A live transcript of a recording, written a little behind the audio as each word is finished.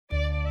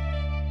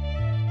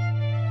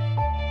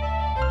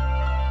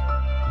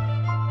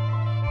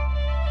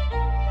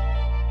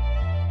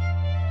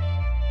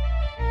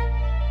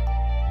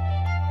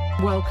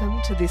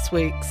Welcome to this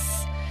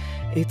week's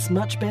It's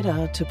Much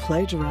Better to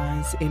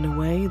Plagiarise in a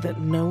Way That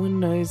No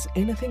One Knows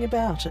Anything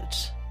About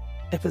It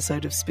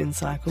episode of Spin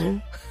Cycle.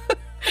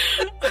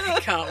 I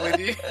can't with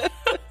you.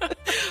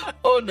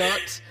 Or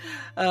not.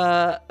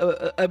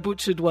 A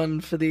butchered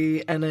one for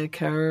the Anna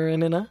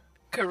Karenina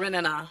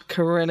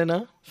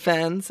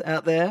fans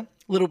out there. A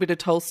little bit of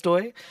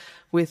Tolstoy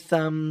with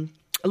a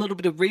little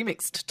bit of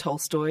remixed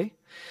Tolstoy.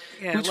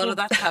 Yeah, a lot of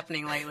that's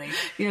happening lately.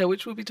 Yeah,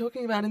 which we'll be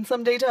talking about in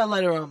some detail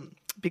later on.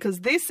 Because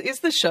this is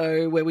the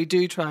show where we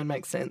do try and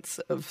make sense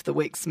of the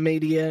week's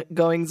media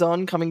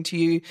goings-on, coming to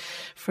you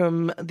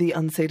from the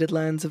unceded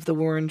lands of the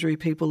Wurundjeri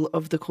people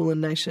of the Kulin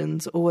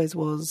Nations. Always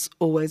was,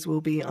 always will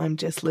be. I'm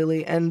Jess,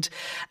 Lilley. And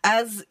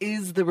as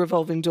is the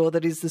revolving door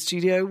that is the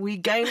studio, we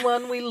gain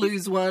one, we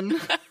lose one.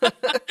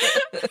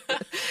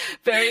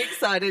 Very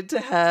excited to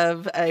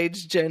have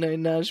aged journo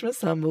Najma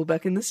Sambul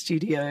back in the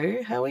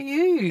studio. How are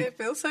you? It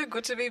feels so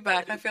good to be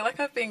back. I feel like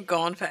I've been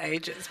gone for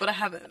ages, but I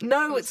haven't.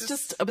 No, it's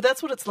just but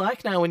that's what it's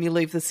like now when you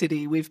leave the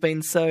city. We've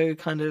been so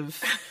kind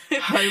of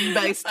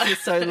home-based for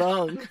so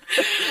long.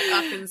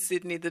 Up in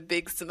Sydney, the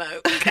big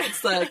smoke.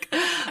 It's like,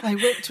 I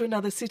went to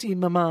another city,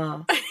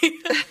 mama.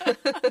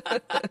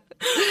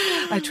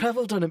 I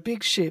travelled on a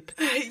big ship.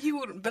 You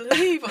wouldn't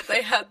believe what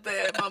they had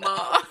there,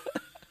 mama.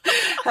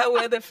 How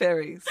were the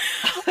ferries?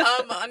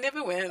 I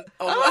never went.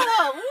 Oh,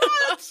 what?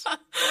 What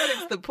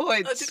is the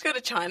point? I did go to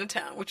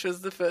Chinatown, which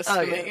was the first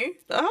for me.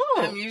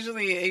 Oh. I'm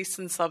usually an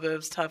eastern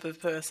suburbs type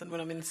of person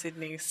when I'm in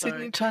Sydney. So.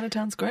 Sydney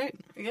Chinatown's great.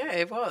 Yeah,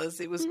 it was.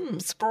 It was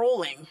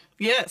sprawling.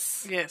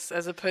 Yes. Yes,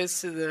 as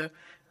opposed to the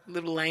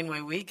little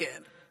laneway we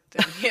get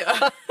down here.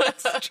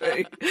 That's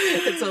true.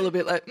 It's all a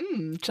bit like,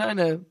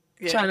 China...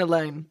 Yeah. China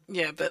Lane.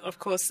 Yeah, but of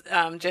course,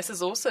 Jess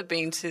has also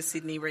been to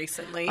Sydney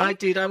recently. I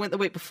did. I went the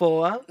week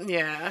before.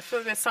 Yeah, I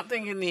feel there's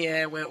something in the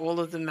air where all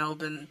of the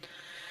Melburnians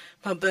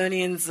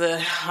are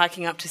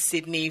hiking up to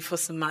Sydney for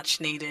some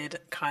much-needed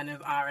kind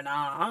of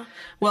R&R.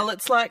 Well,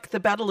 it's like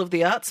the Battle of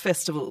the Arts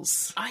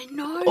festivals. I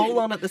know. All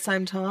on at the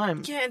same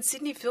time. Yeah, and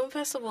Sydney Film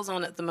Festival's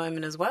on at the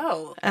moment as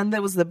well. And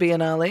there was the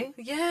Biennale.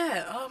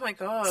 Yeah, oh my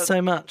God.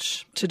 So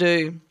much to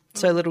do,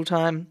 so little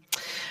time.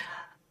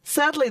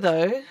 Sadly,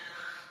 though...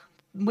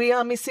 we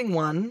are missing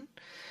one.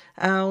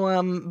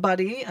 Our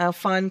buddy, our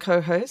fine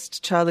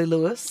co-host, Charlie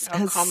Lewis.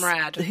 Our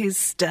comrade.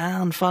 He's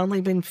down,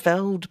 finally been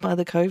felled by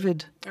the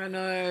COVID. I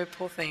know,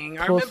 poor thing.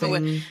 Poor I remember thing.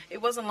 when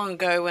it wasn't long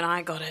ago when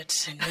I got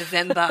it in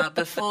November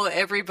before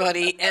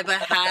everybody ever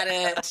had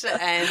it,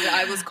 and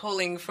I was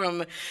calling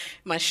from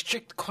my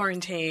strict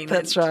quarantine.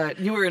 That's right.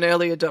 You were an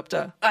early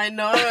adopter. I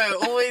know,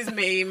 always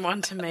me,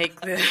 want to make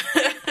a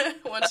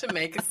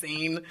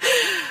scene.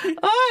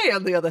 I,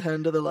 on the other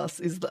hand,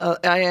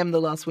 I am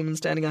the last woman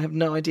standing. I have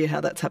no idea how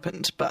that's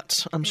happened,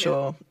 but I'm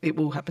sure it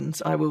will happen.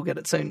 I will get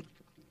it soon.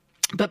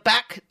 But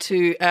back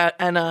to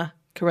Anna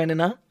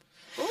Karenina.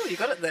 Oh, you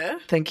got it there.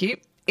 Thank you.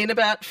 In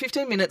about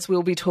 15 minutes,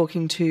 we'll be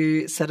talking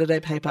to Saturday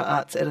Paper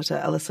arts editor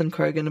Alison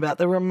Croggan about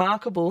the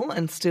remarkable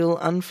and still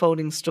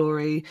unfolding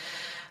story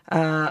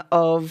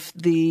of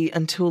the,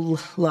 until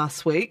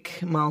last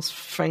week, Miles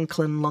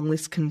Franklin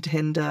longlist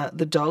contender,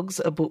 The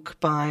Dogs, a book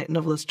by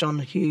novelist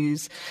Peter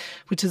Hughes,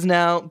 which has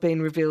now been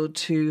revealed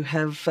to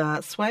have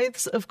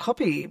swathes of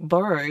copy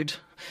borrowed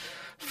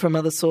from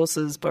other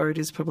sources. Borrowed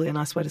is probably a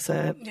nice way to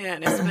say it. Yeah,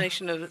 an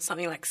estimation of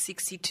something like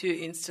 62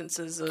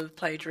 instances of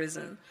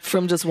plagiarism.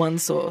 From just one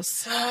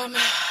source. And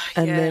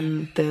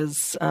then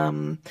there's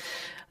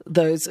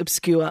those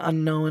obscure,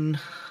 unknown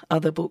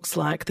other books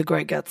like The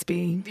Great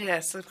Gatsby.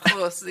 Yes, of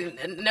course.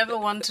 Never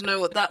one to know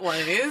what that one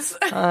is.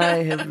 I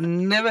have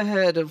never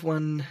heard of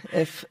one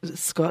F.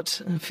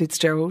 Scott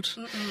Fitzgerald.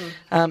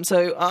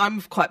 So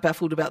I'm quite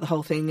baffled about the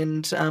whole thing,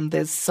 and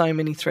there's so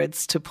many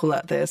threads to pull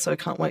out there, so I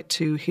can't wait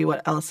to hear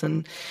what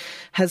Alison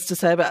has to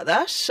say about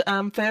that.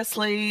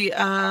 Firstly,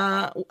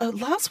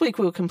 last week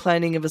we were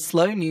complaining of a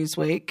slow news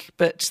week,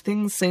 but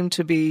things seem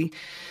to be...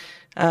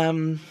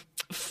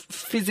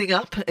 fizzing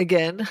up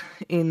again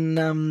in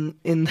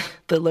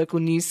the local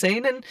news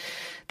scene, and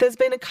there's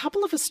been a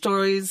couple of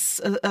stories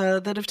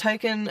that have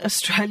taken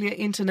Australia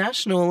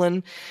international,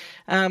 and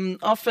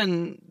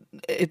often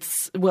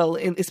it's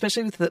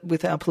especially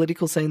with our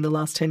political scene the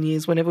last 10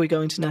 years. Whenever we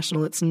go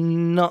international, it's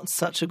not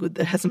such a good.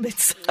 There hasn't been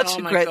such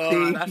a great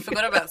thing. I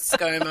forgot about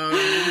ScoMo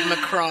and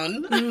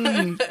Macron.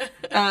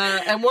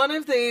 And one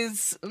of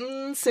these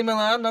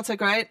similar, not so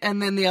great,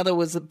 and then the other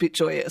was a bit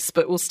joyous.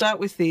 But we'll start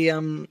with the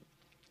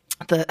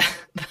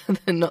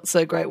not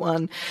so great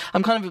one.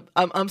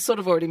 I'm sort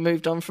of already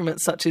moved on from it,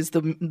 such as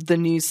the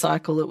news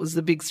cycle. It was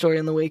the big story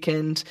on the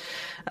weekend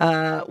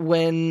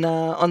when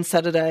on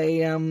Saturday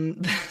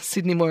the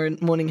Sydney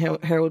Morning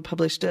Herald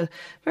published a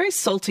very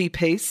salty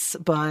piece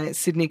by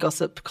Sydney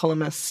gossip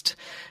columnist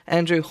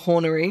Andrew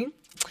Hornery,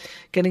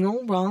 getting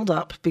all riled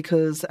up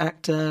because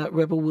actor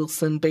Rebel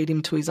Wilson beat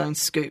him to his own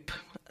scoop.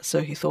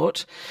 So he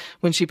thought,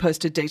 when she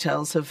posted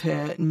details of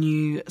her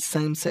new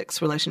same-sex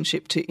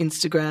relationship to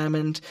Instagram.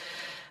 And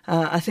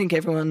I think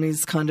everyone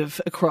is kind of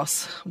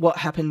across what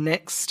happened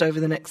next over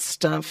the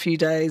next few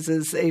days,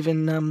 as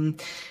even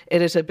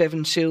editor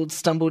Bevan Shields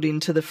stumbled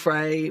into the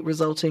fray,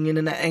 resulting in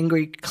an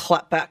angry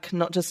clapback,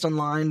 not just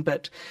online,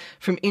 but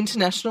from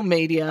international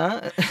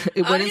media.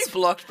 Are you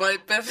blocked by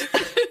Bevan?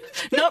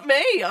 Not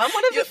me. I'm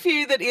one of the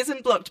few that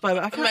isn't blocked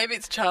by... Maybe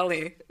it's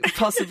Charlie.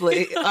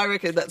 Possibly. I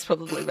reckon that's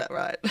probably about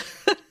right.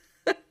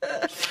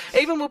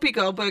 Even Whoopi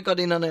Goldberg got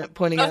in on it,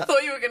 pointing out... I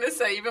thought you were going to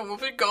say even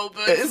Whoopi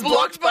Goldberg is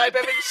blocked by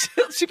Bevan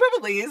Shields. She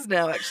probably is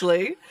now,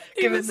 actually,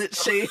 given that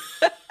she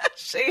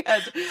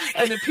had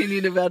an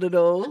opinion about it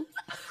all.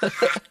 Oh,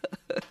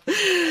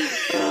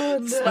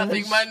 no.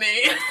 Slapping my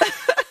knee.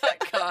 I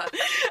can't.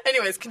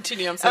 Anyways,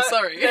 continue. I'm so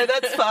sorry. No,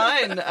 that's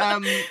fine.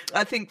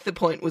 I think the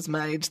point was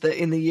made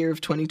that in the year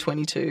of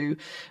 2022,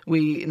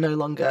 we no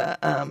longer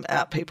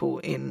out people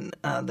in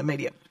the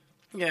media.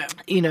 Yeah.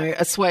 You know,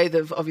 a swathe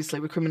of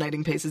obviously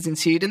recriminating pieces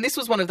ensued. And this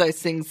was one of those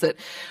things that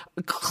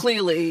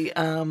clearly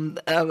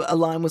a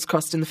line was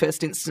crossed in the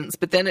first instance,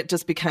 but then it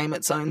just became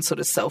its own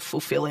sort of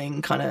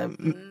self-fulfilling kind of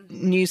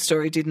news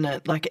story, didn't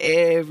it? Like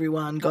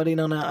everyone got in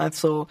on it, I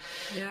saw.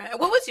 Yeah.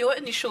 What was your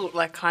initial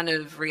kind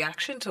of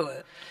reaction to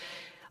it?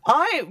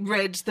 I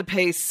read the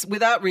piece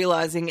without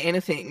realising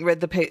anything,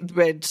 read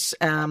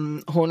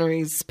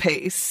Hornery's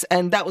piece,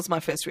 and that was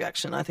my first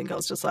reaction. I think I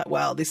was just like,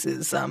 wow, this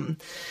is,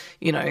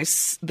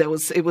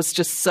 it was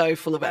just so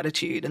full of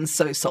attitude and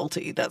so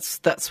salty.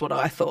 That's what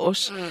I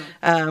thought.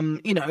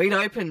 It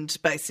opened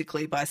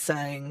basically by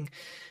saying,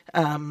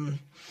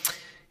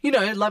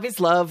 love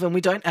is love and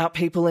we don't out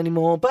people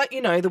anymore. But,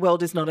 the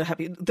world is not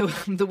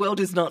the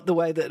world is not the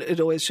way that it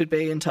always should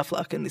be, and tough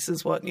luck. And this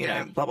is what,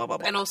 blah, blah, blah, blah.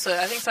 And also,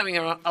 I think something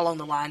along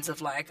the lines of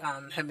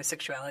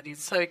homosexuality is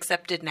so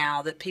accepted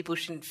now that people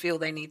shouldn't feel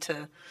they need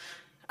to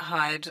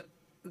hide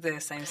their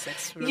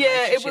same-sex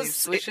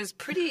relationships, which is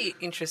pretty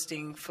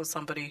interesting for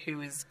somebody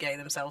who is gay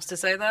themselves to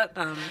say that.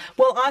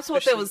 Well, I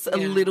thought there was a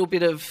little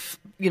bit of,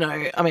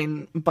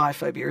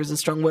 biphobia is a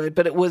strong word,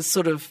 but it was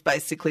sort of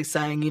basically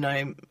saying,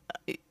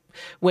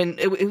 when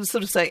it was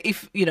sort of saying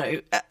if,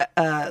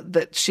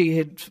 that she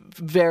had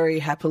very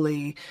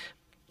happily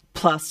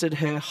plastered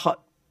her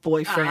hot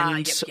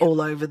boyfriend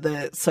all over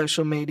the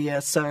social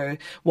media, so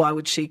why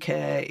would she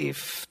care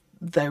if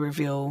they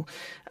reveal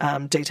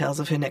details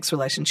of her next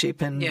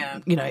relationship? And,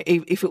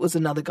 if it was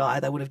another guy,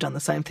 they would have done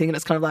the same thing. And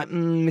it's kind of like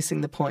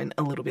missing the point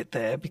a little bit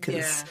there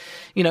because,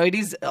 it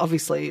is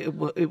obviously it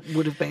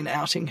would have been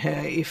outing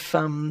her if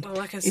all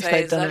I can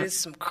say is that is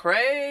some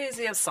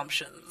crazy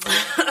assumptions.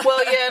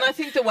 Well, yeah, and I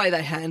think the way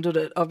they handled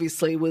it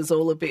obviously was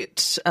all a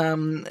bit sort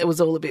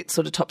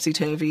of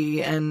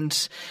topsy-turvy.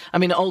 And, I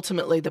mean,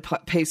 ultimately the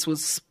piece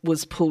was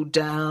pulled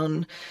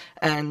down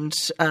and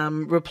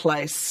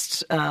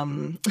replaced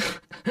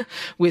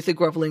with a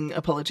grovelling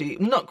apology.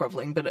 Not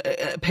grovelling, but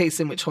a piece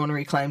in which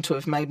Hornery claimed to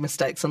have made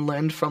mistakes and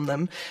learned from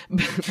them.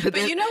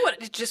 But you know what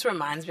it just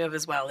reminds me of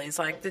as well is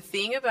the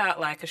thing about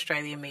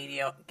Australian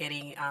media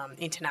getting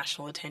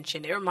international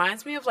attention. It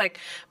reminds me of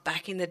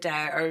back in the day.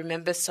 I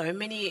remember so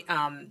many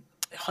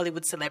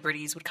Hollywood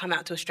celebrities would come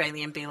out to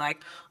Australia and be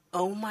like,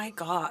 oh my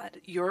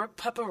God, your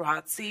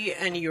paparazzi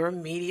and your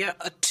media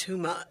are too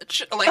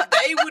much.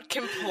 They would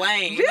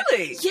complain.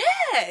 Really?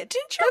 Yeah.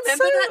 Didn't you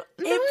remember that?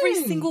 No. Every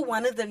single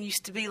one of them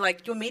used to be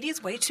like, your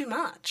media's way too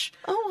much.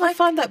 Oh, I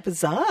find that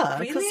bizarre.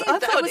 Really? Because I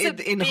thought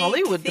in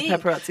Hollywood the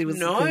paparazzi was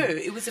No, the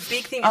thing. It was a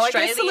big thing. I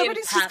guess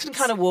celebrities just can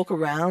kind of walk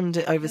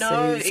around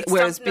overseas.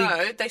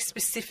 No, they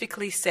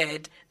specifically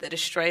said that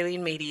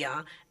Australian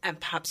media and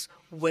perhaps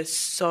were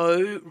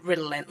so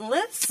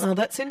relentless. Oh,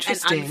 that's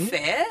interesting. And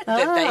unfair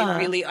that they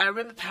really... I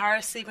remember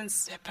Paris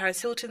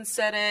Hilton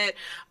said it.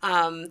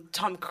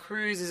 Tom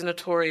Cruise is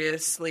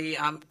notoriously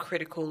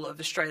critical of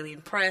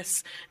Australian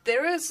press.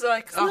 There is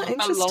a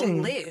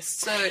long list.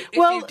 So if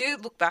you do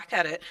look back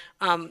at it,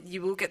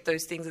 you will get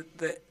those things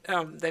that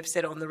they've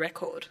said on the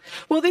record.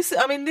 Well, this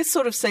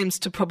sort of seems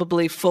to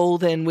probably fall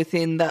then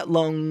within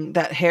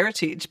that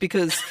heritage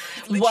because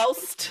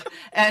whilst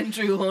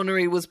Andrew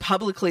Hornery was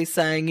publicly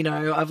saying,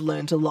 I've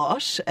learned a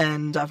lot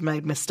and I've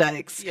made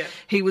mistakes,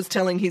 he was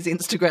telling his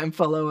Instagram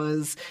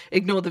followers,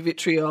 ignore the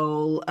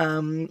vitriol,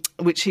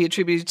 which he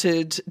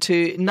attributed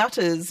to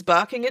nutters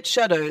barking at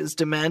shadows,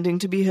 demanding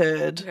to be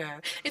heard. Yeah,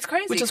 it's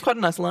crazy. Which is quite a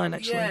nice line,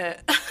 actually.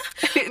 Yeah.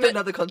 In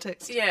another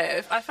context.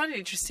 Yeah, I find it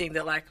interesting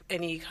that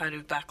any kind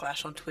of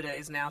backlash on Twitter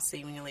is now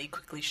seemingly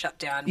quickly shut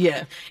down.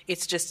 Yeah.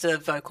 It's just a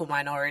vocal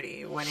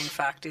minority when in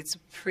fact it's a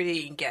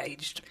pretty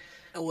engaged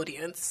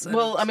audience.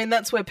 Well, I mean,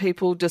 that's where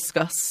people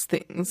discuss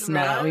things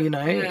now,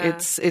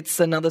 It's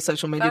another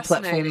social media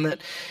platform that,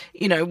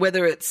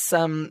 whether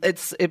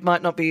it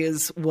might not be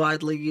as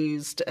widely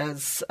used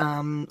as sort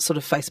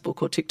of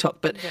Facebook or TikTok,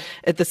 but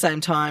at the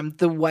same time,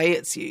 the way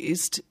it's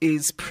used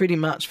is pretty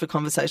much for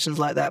conversations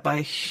like that by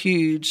a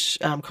huge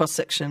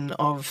cross-section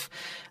of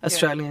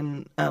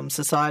Australian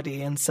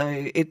society. And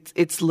so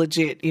it's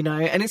legit,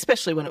 and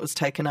especially when it was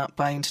taken up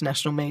by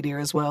international media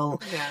as well.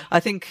 Yeah.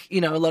 I think,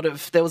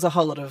 there was a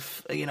whole lot of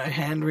of,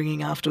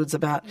 hand-wringing afterwards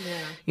about,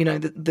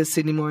 the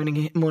Sydney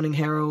Morning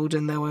Herald,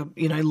 and there were,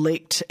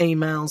 leaked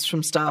emails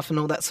from staff and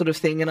all that sort of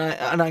thing. And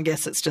I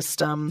guess it's just,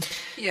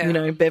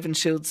 Bevan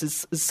Shields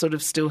is sort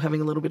of still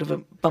having a little bit of a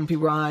bumpy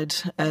ride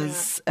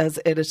as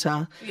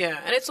editor. Yeah,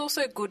 and it's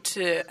also good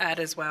to add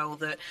as well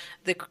that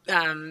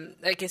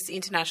I guess the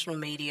international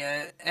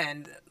media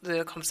and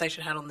the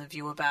conversation had on The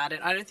View about it,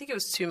 I don't think it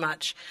was too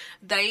much.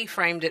 They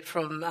framed it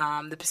from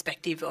the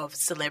perspective of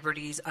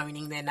celebrities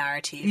owning their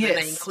narrative.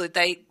 Yes. And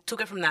they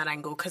took it from that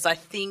angle because I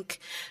think,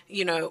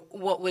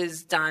 what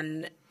was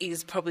done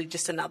is probably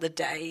just another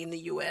day in the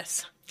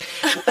US.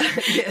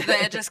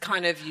 They're just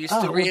kind of used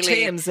to really...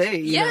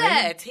 TMZ,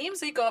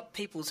 TMZ got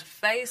people's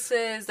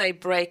faces. They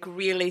break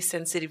really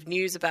sensitive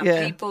news about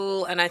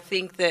people. And I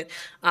think that,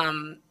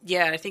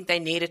 I think they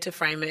needed to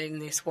frame it in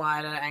this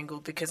wider angle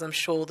because I'm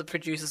sure the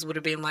producers would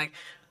have been like,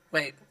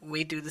 wait,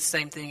 we do the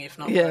same thing, if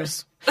not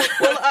worse.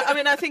 Well,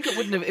 I think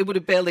it would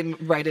have barely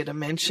rated a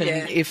mention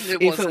if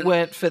it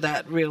weren't for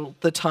that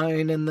the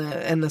tone and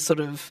the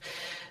sort of...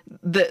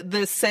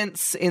 The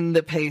sense in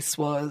the piece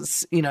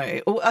was,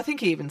 I think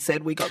he even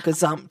said we got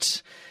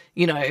gazumped,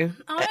 I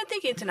don't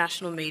think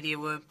international media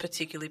were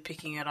particularly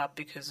picking it up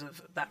because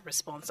of that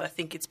response. I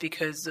think it's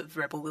because of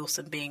Rebel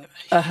Wilson being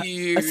a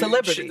huge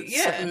celebrity,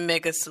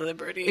 mega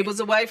celebrity. It was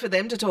a way for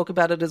them to talk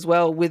about it as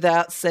well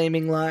without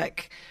seeming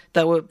like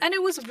they were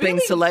being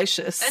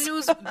salacious. And it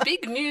was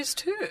big news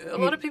too. A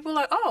lot of people were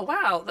like, oh,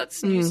 wow,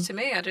 that's news to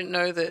me. I didn't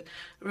know that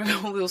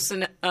Rebel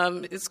Wilson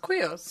is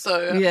queer.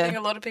 So I think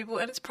a lot of people,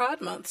 and it's Pride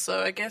Month,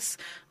 so I guess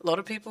a lot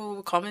of people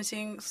were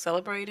commenting,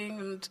 celebrating,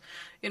 and,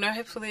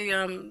 hopefully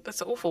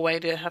that's an awful way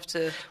to have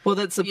to,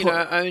 that's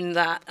the own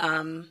that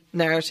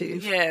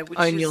narrative. Yeah.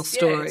 Own your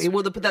story.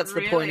 That's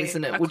really, the point,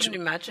 isn't it? I couldn't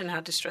imagine how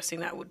distressing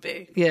that would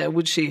be. Yeah,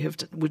 would she have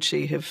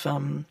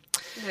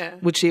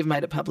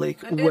made it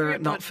public were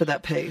it not for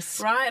that piece?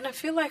 Right, and I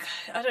feel like,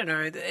 I don't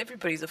know, that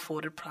everybody's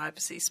afforded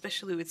privacy,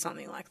 especially with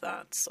something like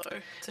that, so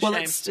it's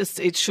a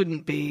shame. It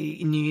shouldn't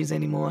be news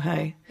anymore,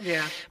 hey?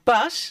 Yeah.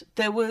 But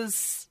there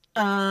was...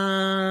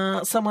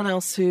 someone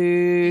else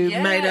who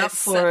made up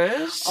for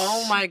it.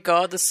 Oh my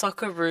God, the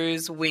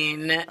Socceroos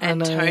win,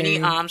 and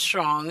Tony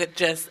Armstrong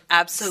just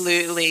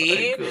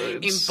absolutely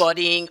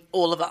embodying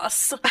all of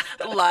us.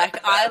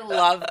 I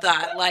love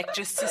that.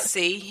 Just to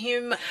see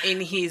him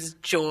in his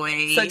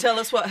joy. So tell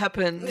us what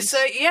happened. So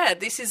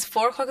this is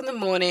 4:00 in the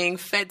morning,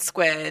 Fed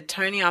Square.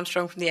 Tony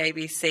Armstrong from the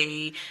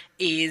ABC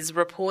is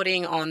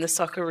reporting on the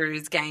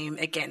Socceroos game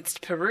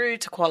against Peru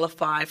to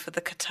qualify for the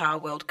Qatar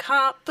World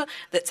Cup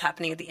that's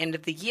happening at the end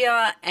of the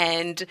year.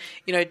 And,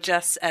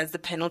 just as the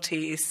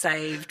penalty is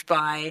saved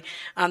by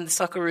the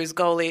Socceroos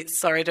goalie,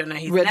 sorry, I don't know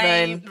his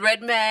name.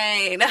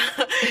 Redmayne.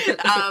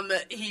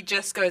 He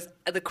just goes,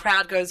 the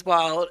crowd goes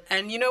wild.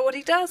 And you know what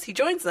he does? He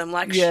joins them,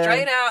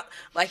 straight out,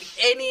 like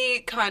any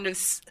kind of...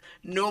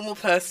 normal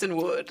person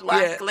would.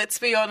 Let's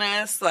be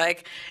honest,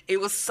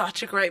 it was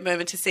such a great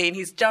moment to see, and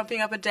he's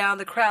jumping up and down,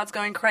 the crowd's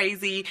going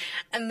crazy,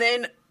 and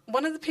then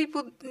one of the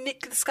people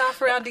nicked the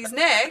scarf around his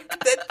neck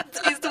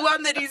that is the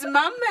one that his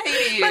mum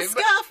made him. My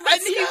scarf.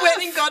 And he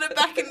went and got it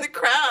back in the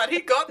crowd. He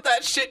got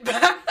that shit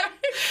back.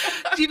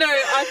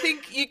 I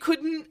think you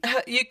couldn't,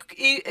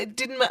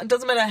 it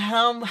doesn't matter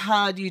how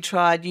hard you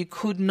tried, you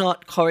could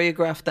not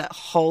choreograph that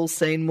whole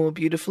scene more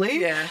beautifully.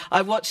 Yeah.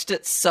 I've watched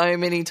it so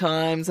many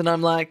times and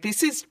I'm like,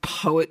 this is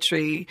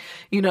poetry.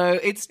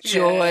 It's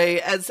joy,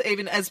 as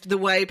the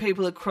way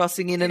people are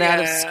crossing in and out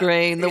of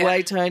screen, the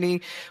way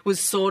Tony was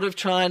sort of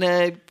trying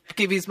to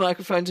give his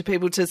microphone to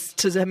people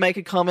to make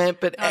a comment,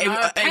 but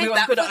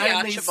everyone could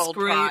only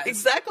scream.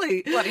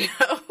 Exactly. Bloody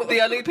hell.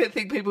 The only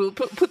thing people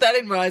put that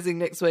in Rising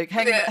next week.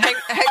 Hang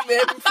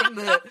them from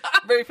the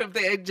roof of the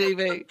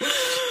NGV.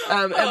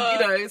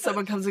 And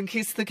someone comes and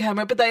kisses the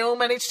camera, but they all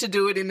managed to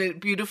do it in a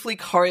beautifully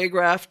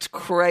choreographed,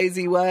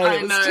 crazy way.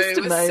 It was just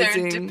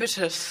amazing. It was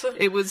serendipitous.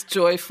 It was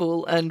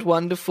joyful and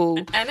wonderful.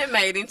 And it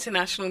made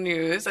international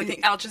news. I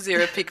think Al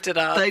Jazeera picked it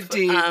up. They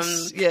did,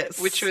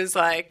 yes. Which was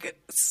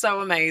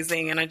so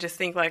amazing. And I just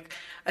think I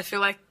feel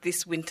like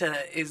this winter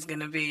is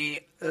going to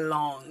be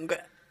long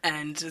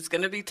and it's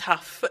going to be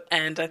tough.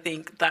 And I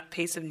think that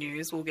piece of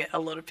news will get a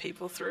lot of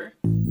people through.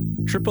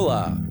 Triple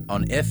R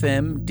on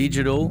FM,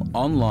 digital,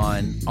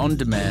 online, on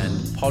demand,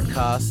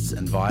 podcasts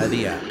and via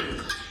the app.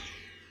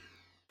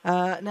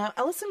 Now,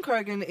 Alison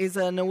Croggan is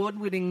an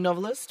award-winning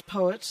novelist,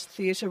 poet,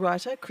 theatre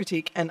writer,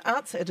 critic and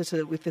arts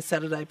editor with the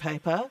Saturday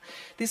paper.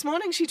 This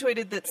morning she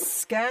tweeted that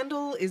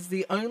scandal is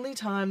the only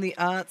time the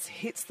arts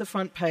hits the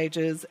front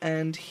pages,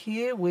 and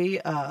here we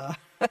are.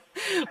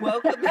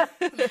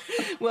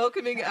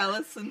 Welcoming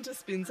Alison to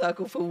Spin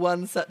Cycle for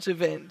one such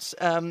event.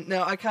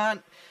 Now, I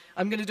can't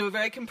I'm going to do a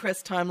very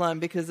compressed timeline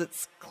because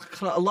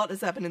a lot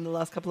has happened in the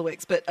last couple of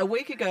weeks. But a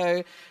week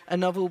ago, a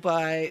novel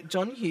by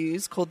John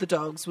Hughes called The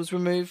Dogs was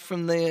removed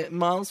from the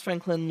Miles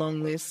Franklin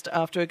long list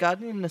after a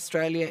Guardian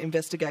Australia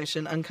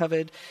investigation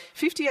uncovered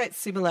 58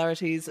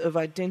 similarities of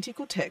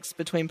identical text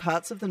between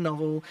parts of the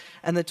novel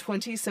and the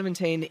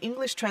 2017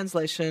 English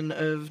translation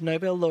of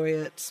Nobel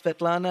laureate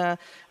Svetlana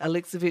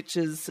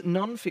Alexievich's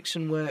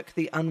non-fiction work,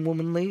 The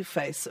Unwomanly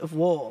Face of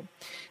War.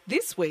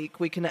 This week,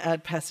 we can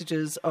add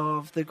passages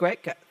of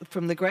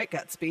from The Great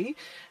Gatsby,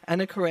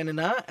 Anna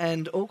Karenina,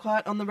 and All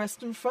Quiet on the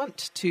Western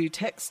Front to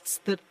texts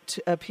that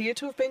appear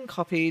to have been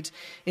copied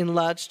in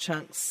large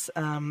chunks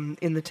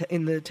in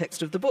the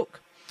text of the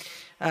book.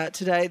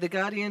 Today, The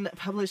Guardian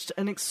published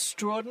an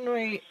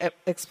extraordinary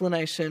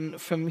explanation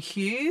from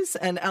Hughes.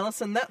 And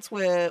Alison, that's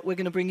where we're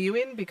going to bring you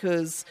in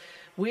because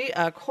we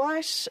are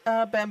quite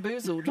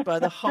bamboozled by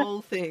the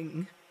whole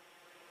thing.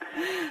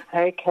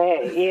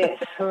 Okay,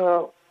 yes.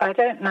 Well, I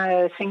don't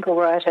know a single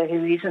writer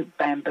who isn't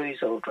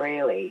bamboozled,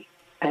 really.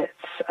 It's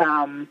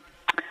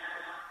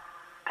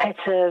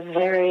a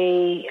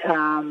very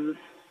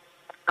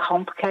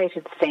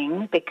complicated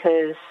thing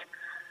because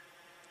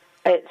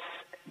it's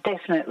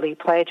definitely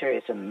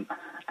plagiarism,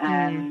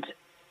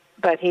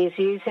 but he's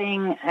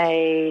using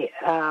at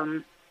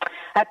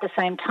the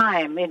same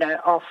time,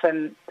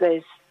 often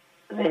there's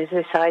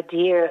this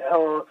idea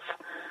of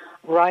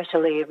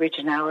writerly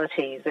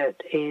originality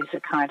that is a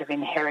kind of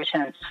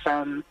inheritance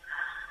from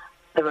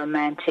the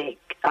romantic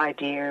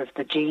idea of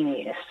the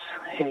genius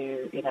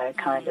who,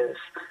 kind of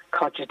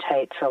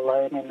cogitates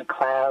alone in the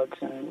clouds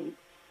and,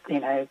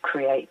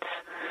 creates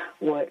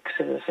works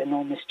of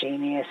enormous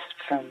genius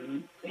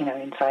from,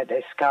 inside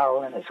their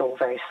skull, and it's all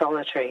very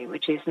solitary,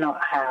 which is not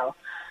how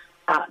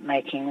art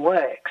making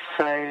works.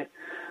 So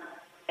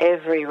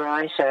every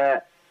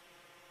writer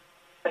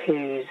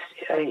who's,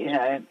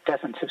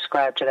 doesn't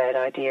subscribe to that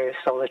idea of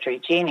solitary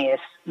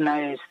genius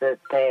knows that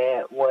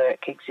their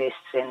work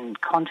exists in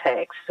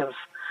context of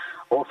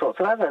all sorts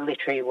of other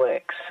literary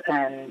works,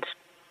 and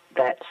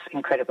that's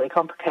incredibly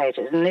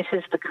complicated. And this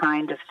is the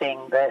kind of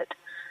thing that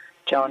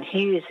John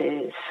Hughes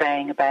is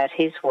saying about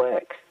his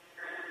work.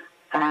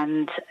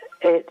 And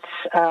it's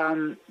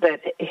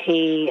that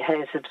he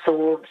has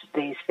absorbed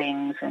these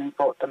things and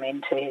brought them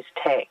into his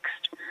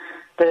text.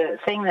 The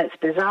thing that's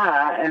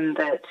bizarre and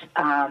that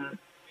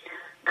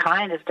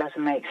kind of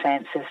doesn't make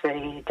sense is that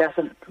he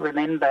doesn't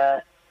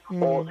remember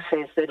or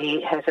says that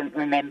he hasn't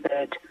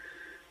remembered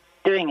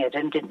doing it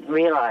and didn't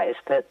realise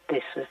that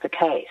this was the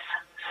case.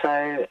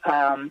 So,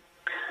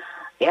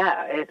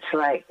 it's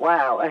like,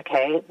 wow,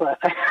 okay. Well,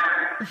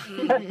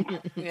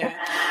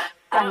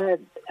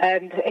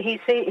 and he's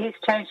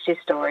changed his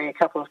story a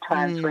couple of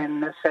times.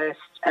 When the first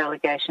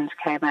allegations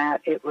came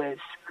out, it was,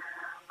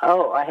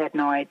 I had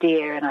no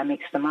idea and I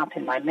mixed them up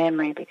in my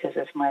memory because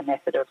of my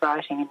method of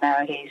writing, and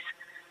now he's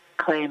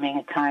claiming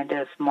a kind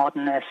of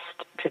modernist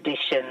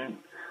tradition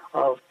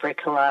of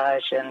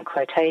bricolage and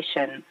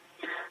quotation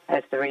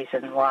as the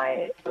reason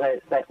why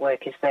that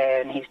work is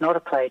there, and he's not a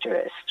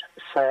plagiarist.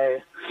 So,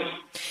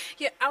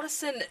 yeah,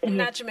 Alison,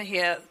 Najma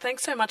here.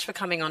 Thanks so much for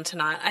coming on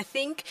tonight. I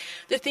think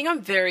the thing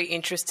I'm very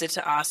interested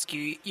to ask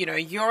you,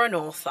 you're an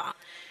author.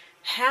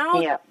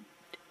 How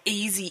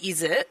easy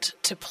is it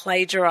to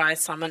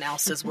plagiarise someone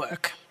else's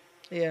work?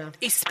 Yeah.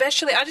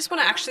 Especially, I just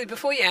want to actually,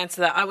 before you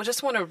answer that, I would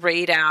just want to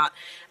read out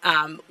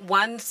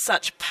one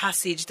such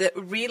passage that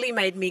really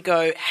made me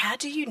go, how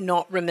do you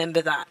not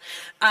remember that?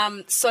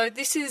 So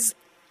this is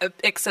an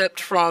excerpt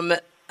from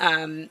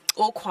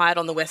All Quiet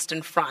on the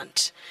Western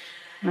Front.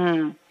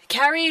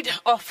 Carried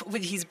off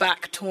with his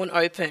back torn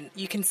open,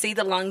 you can see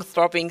the lung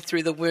throbbing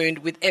through the wound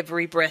with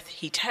every breath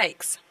he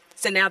takes.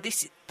 So now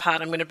this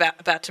part I'm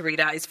about to read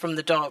out is from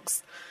The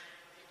Dogs.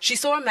 She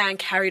saw a man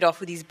carried off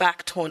with his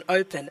back torn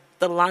open,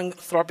 the lung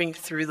throbbing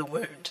through the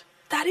wound.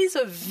 That is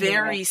a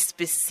very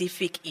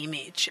specific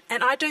image,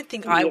 and I don't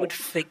think I would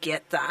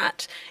forget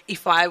that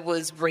if I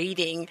was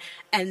reading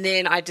and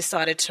then I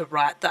decided to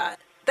write that.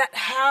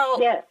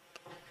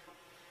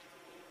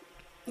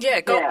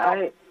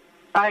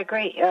 I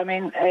agree. I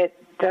mean, it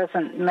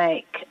doesn't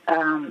make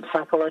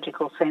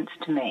psychological sense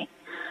to me.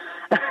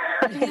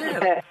 As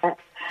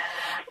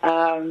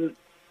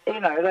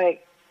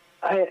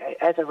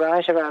a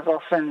writer, I've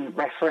often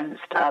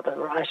referenced other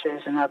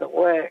writers and other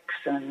works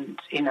and,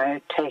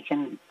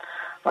 taken,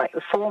 like,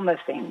 the form of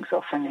things.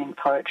 Often in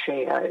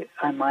poetry,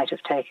 I might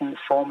have taken the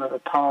form of a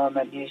poem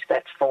and used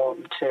that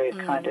form to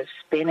kind of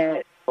spin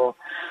it or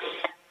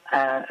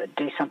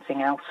do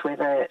something else with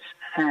it.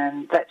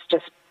 And that's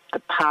just the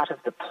part of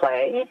the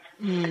play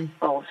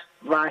of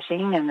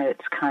writing, and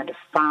it's kind of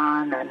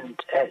fun, and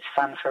it's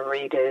fun for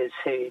readers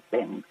who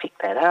then pick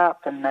that up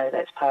and know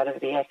that's part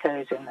of the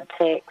echoes in the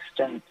text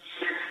and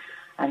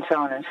so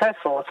on and so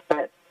forth.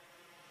 But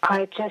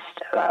I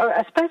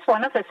suppose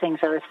one of the things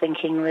I was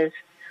thinking was,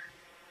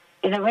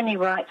 when you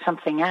write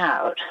something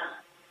out,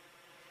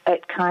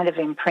 it kind of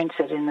imprints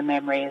it in the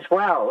memory as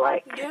well,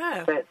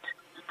 that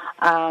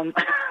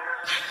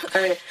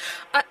So,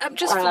 I'm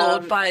just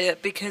floored by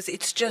it because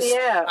it's just,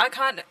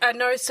 I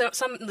know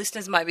some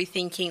listeners might be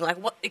thinking, like,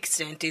 what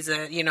extent is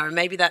it? You know,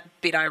 maybe that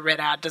bit I read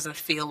out doesn't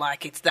feel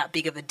like it's that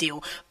big of a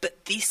deal,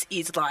 but this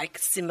is like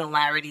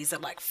similarities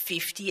at like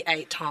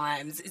 58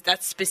 times.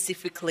 That's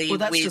specifically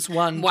that's with just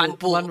one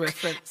book, one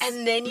reference.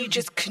 And then you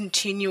just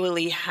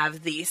continually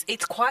have this.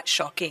 It's quite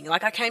shocking.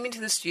 Like, I came into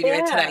the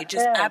studio today,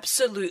 just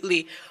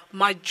absolutely,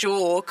 my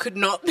jaw could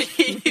not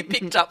be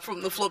picked up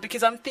from the floor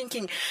because I'm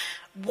thinking,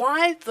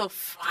 why the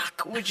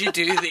fuck would you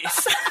do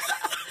this?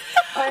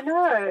 I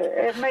know.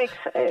 It makes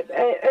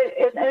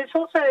it's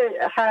also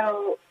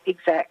how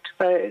exact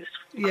those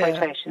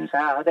quotations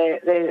are.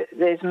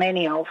 There's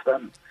many of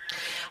them,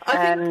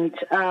 I don't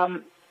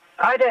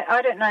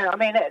know. I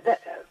mean,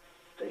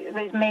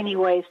 there's many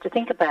ways to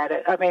think about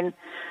it. I mean,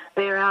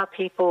 there are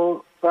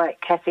people like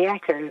Kathy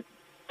Acker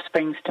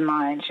springs to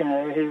mind, you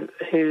know,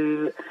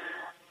 who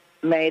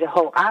made a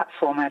whole art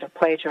form out of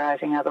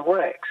plagiarising other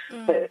works,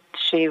 but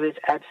she was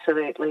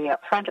absolutely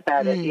upfront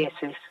about it. Yes,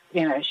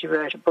 you know, she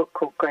wrote a book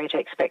called Great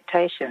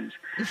Expectations,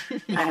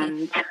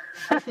 and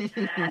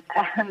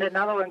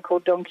another one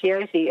called Don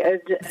Quixote,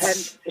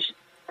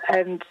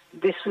 and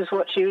this was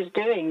what she was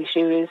doing.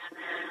 She was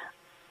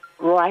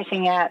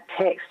writing out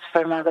texts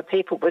from other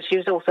people, but she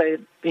was also,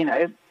 you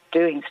know,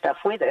 doing stuff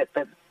with it.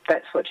 But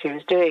that's what she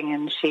was doing,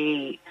 and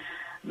she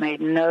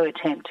made no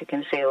attempt to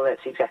conceal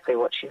that's exactly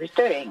what she was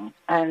doing.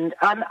 And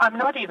I'm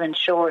not even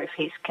sure if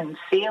he's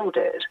concealed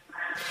it.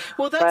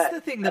 Well, that's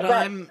the thing that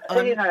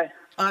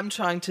I'm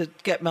trying to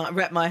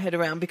wrap my head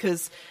around,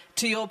 because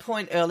to your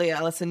point earlier,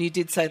 Alison, you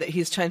did say that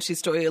he's changed his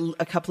story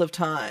a couple of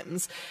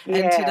times. Yeah.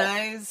 And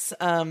today's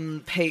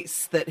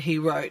piece that he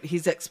wrote,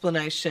 his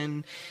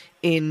explanation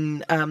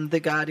in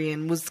The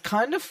Guardian, was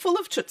kind of full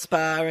of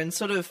chutzpah and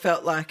sort of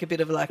felt like a bit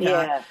of a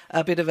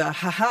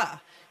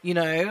ha-ha, you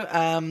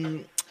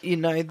know. You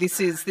know,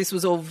 this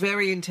was all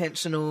very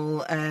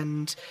intentional,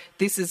 and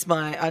this is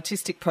my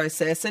artistic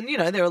process. And, you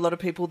know, there are a lot of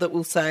people that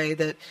will say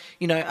that,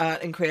 you know,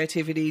 art and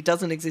creativity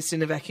doesn't exist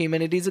in a vacuum,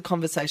 and it is a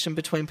conversation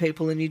between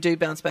people, and you do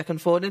bounce back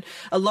and forward. And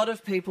a lot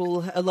of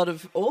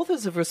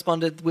authors have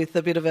responded with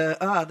a bit of a,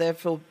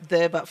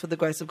 there but for the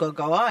grace of God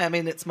go I. I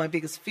mean, it's my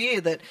biggest fear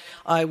that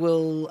I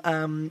will,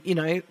 have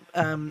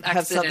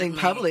something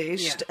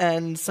published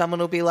and someone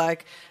will be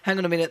like, hang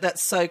on a minute,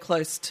 that's so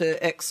close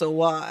to X or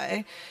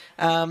Y.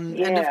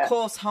 And of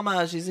course,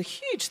 homage is a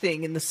huge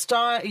thing in the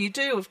style. You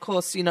do, of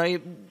course, you know,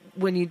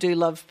 when you do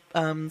love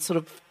sort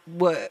of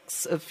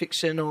works of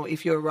fiction, or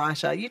if you're a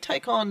writer, you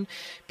take on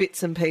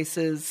bits and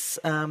pieces,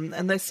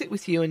 and they sit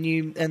with you,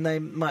 and they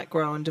might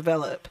grow and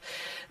develop.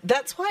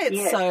 That's why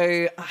it's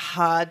so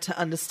hard to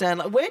understand.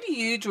 Like, where do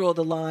you draw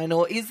the line,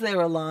 or is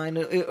there a line,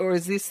 or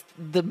is this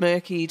the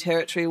murky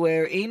territory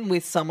we're in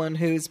with someone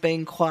who's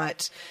been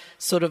quite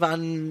sort of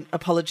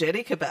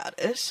unapologetic about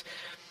it?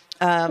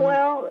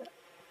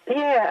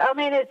 Yeah, I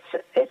mean,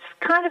 it's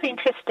kind of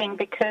interesting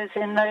because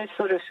in those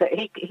sort of,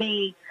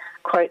 he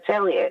quotes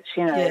Eliot,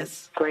 you know,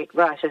 Greek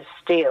writers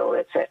steal,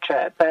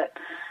 etc. But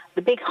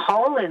the big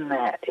hole in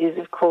that is,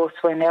 of course,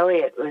 when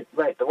Eliot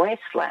wrote The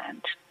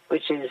Wasteland,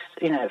 which is,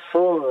 you know,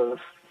 full of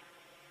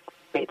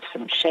bits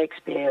from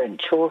Shakespeare and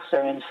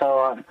Chaucer and so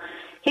on.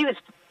 He was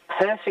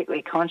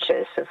perfectly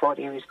conscious of what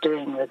he was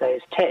doing with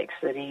those texts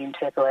that he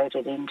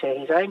interpolated into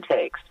his own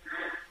text.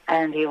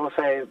 And he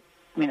also,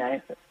 you know,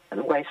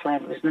 The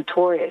Wasteland was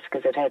notorious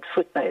because it had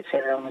footnotes.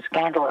 Everyone was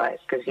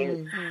scandalised because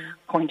he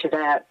pointed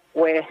out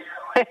where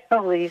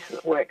all these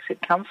works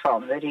had come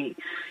from, that he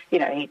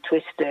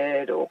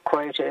twisted or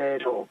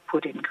quoted or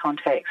put in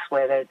context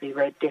where they'd be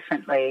read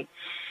differently.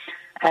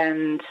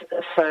 And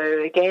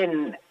so,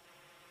 again,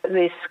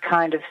 this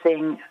kind of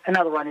thing,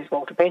 another one is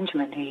Walter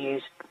Benjamin, who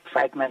used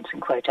fragments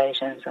and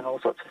quotations and all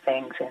sorts of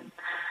things. And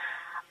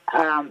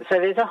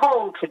so there's a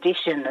whole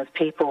tradition of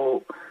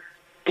people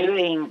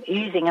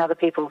using other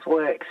people's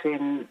works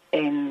in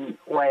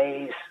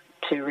ways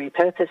to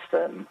repurpose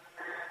them.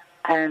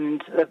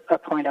 And a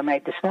point I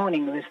made this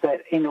morning was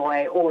that, in a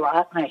way, all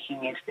art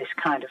making is this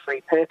kind of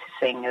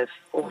repurposing of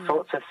all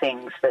sorts of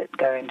things that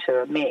go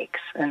into a mix.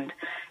 And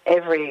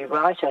every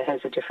writer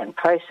has a different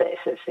process,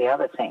 is the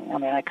other thing. I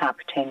mean, I can't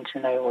pretend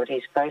to know what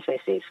his process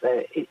is,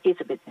 so it is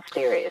a bit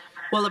mysterious.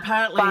 Well,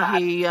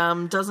 apparently he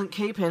doesn't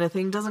keep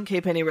anything, doesn't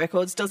keep any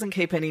records, doesn't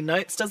keep any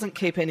notes, doesn't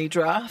keep any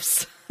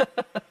drafts.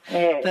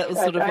 Yes, that was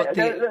sort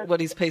of what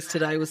his piece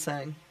today was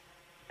saying.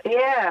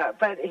 Yeah,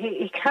 but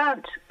he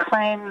can't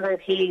claim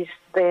that he's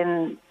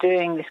then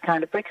doing this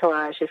kind of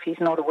bricolage if he's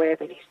not aware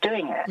that he's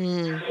doing it.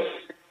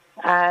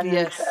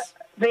 And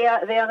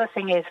the other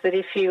thing is that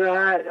if you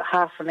are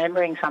half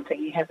remembering something,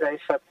 you have those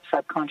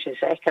subconscious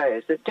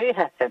echoes that do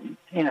happen,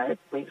 you know,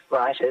 with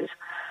writers,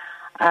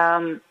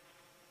 that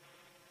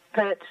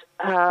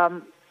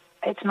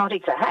it's not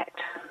exact.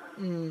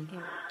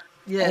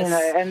 Yes, you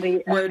know, and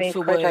the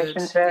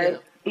quotations are...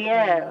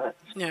 Yeah,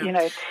 you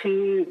know,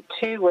 too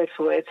word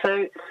for word.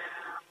 So,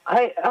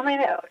 I mean,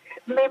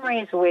 memory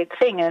is a weird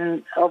thing,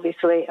 and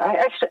obviously,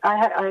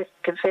 I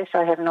confess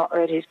I have not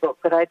read his book,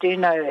 but I do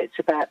know it's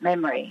about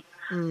memory,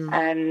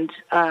 and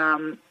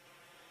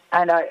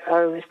And I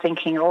was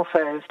thinking also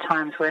of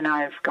times when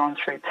I've gone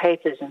through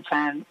papers and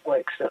found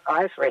works that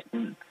I've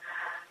written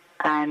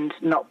and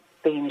not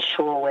been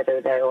sure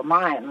whether they were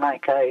mine.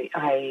 Like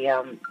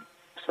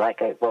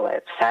well,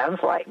 it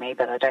sounds like me,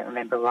 but I don't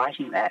remember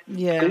writing that.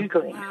 Yeah.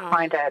 Googling to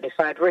find out if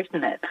I'd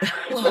written it.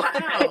 Wow.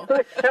 It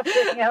was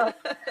something else.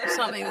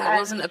 Something that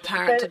wasn't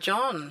apparent to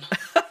John.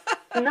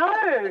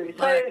 No.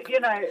 Like,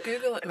 So,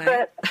 Google it,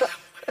 mate.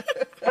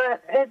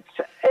 But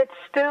it's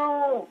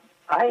still,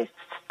 I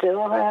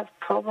still have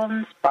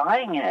problems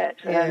buying it.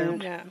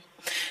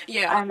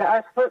 Yeah. And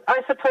I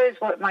suppose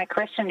what my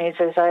question is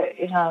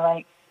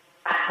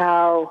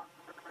how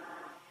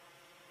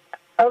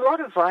a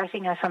lot of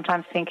writing I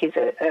sometimes think is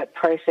a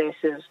process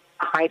of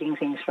hiding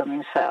things from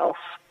yourself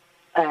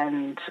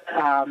and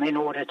in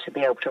order to be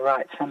able to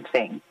write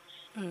something.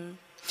 Mm.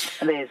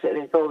 And there's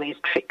all these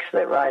tricks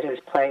that writers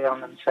play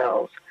on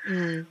themselves.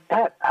 Mm.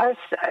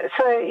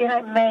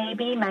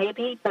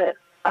 Maybe, but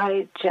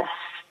I just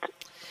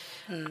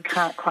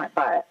can't quite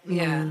buy it.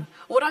 Yeah.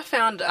 What I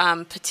found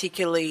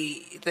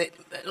particularly that,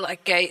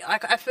 like,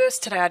 at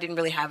first today I didn't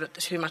really have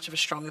too much of a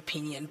strong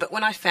opinion, but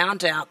when I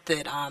found out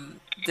that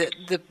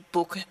the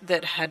book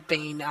that had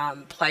been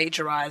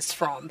plagiarised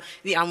from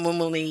The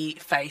Unwomanly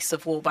Face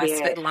of War by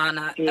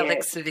Svetlana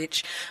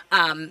Alexievich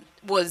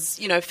was,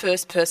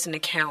 first-person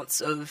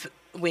accounts of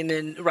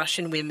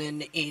Russian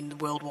women in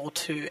World War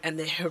II and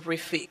their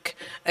horrific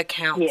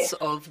accounts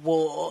of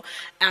war.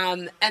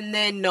 And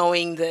then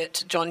knowing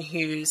that John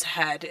Hughes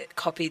had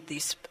copied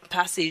this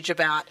passage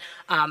about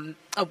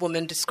a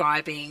woman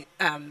describing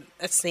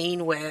a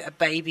scene where a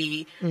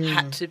baby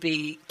had to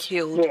be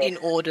killed in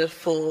order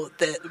for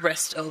the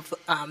rest of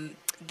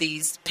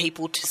these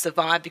people to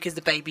survive because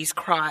the baby's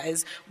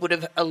cries would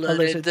have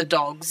alerted the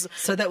dogs.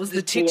 So that was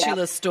the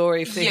titular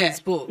story for his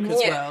book as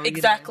well.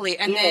 Exactly.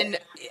 And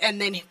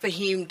then for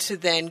him to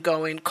then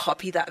go and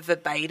copy that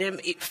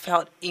verbatim, it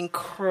felt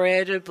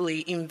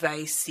incredibly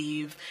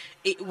invasive.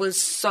 It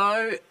was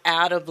so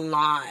out of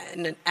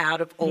line and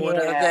out of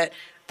order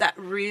that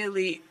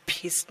really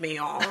pissed me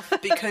off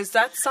because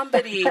that's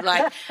somebody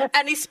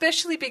and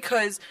especially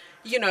because,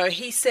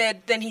 he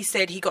said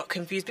he got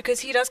confused because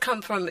he does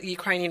come from a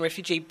Ukrainian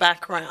refugee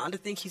background. I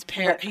think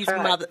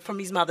mother, from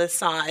his mother's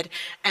side,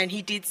 and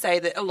he did say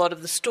that a lot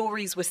of the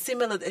stories were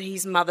similar that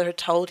his mother had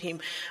told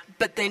him,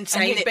 but then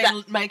saying he'd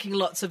been making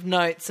lots of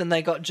notes and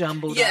they got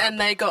jumbled. Yeah,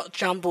 and they got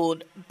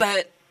jumbled,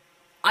 but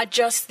I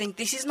just think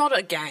this is not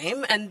a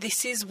game, and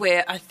this is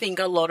where I think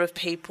a lot of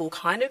people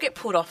kind of get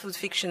put off with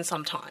fiction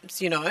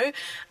sometimes, and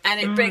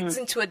it brings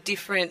into a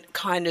different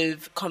kind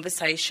of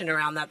conversation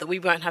around that we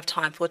won't have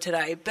time for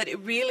today, but it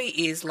really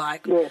is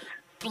like,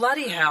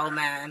 bloody hell,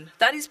 man,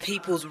 that is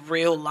people's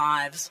real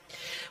lives.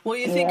 Well,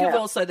 you think of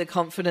also the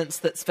confidence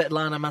that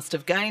Svetlana must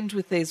have gained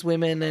with these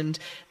women and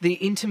the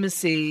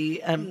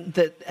intimacy and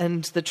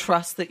the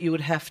trust that you would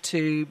have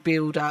to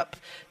build up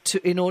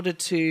in order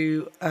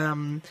to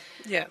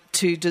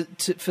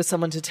for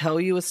someone to tell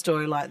you a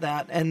story like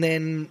that, and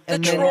then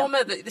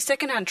the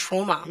secondhand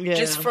trauma,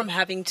 just from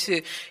having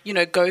to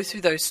go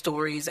through those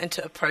stories and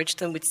to approach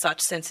them with such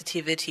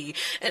sensitivity,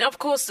 and of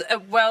course,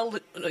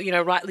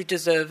 rightly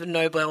deserved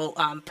Nobel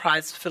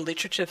Prize for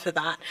Literature for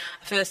that.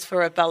 First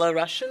for a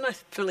Belarusian, I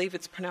believe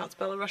it's pronounced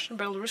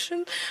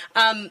Belarusian.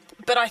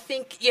 But I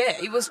think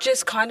it was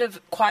just kind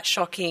of quite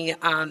shocking,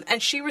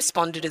 and she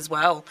responded as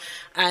well,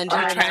 and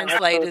her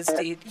translators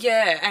did.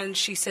 Yeah, and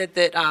she said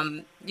that,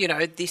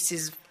 this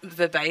is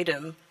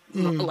verbatim,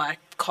 like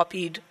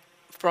copied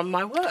from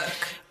my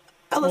work.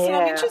 Alison,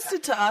 I'm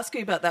interested to ask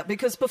you about that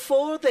because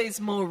before these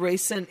more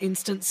recent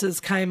instances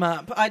came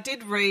up, I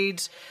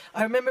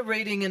remember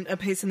reading a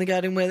piece in The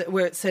Guardian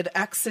where it said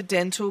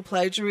accidental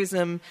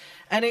plagiarism,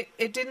 and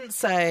it didn't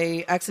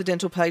say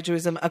accidental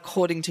plagiarism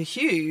according to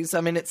Hughes.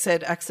 I mean, it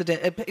said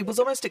it was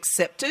almost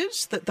accepted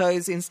that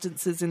those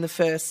instances in that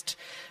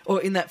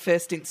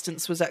first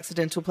instance was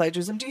accidental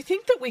plagiarism. Do you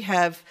think that we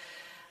have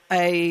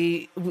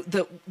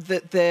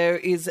that there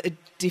is a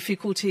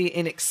difficulty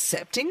in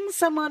accepting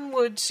someone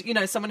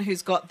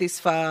who's got this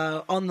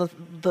far on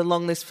the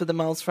long list for the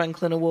Miles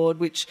Franklin Award,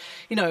 which,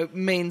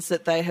 means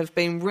that they have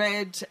been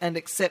read and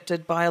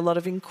accepted by a lot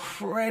of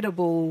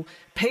incredible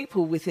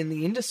people within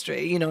the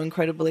industry,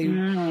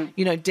 incredibly,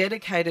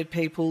 dedicated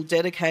people,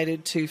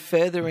 dedicated to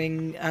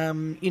furthering,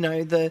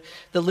 the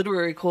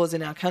literary cause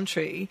in our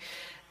country.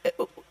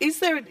 Is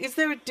there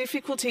a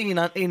difficulty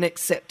in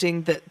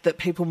accepting that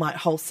people might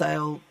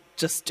wholesale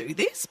just do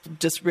this,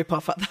 just rip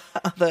off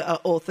other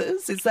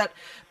authors? Is that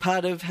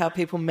part of how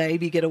people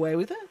maybe get away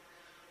with it?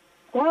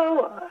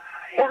 Well,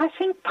 I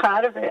think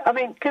part of it,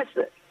 because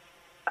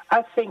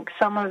I think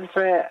some of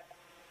the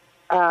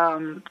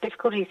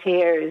difficulties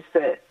here is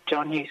that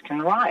John Hughes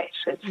can write.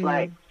 It's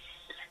like,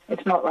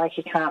 it's not like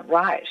he can't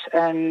write.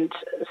 And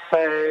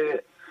so...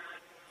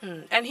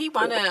 And he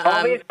won a...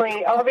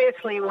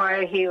 Obviously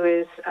why he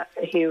was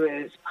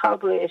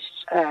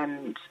published,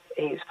 and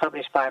he's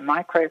published by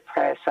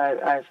Micropress.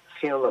 I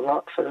feel a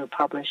lot for the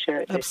publisher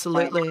at this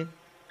Absolutely. point.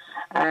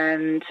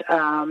 And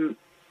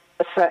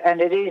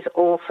and it is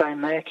also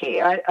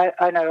murky.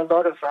 I know a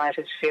lot of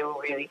writers feel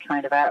really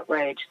kind of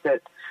outraged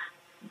that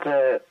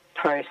the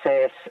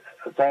process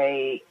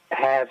they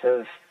have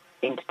of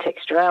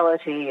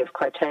intertextuality, of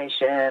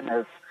quotation,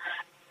 of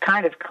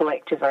kind of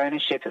collective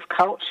ownership of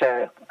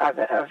culture.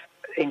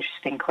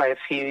 Interesting, quite a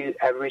few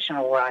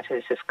Aboriginal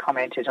writers have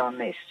commented on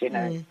this,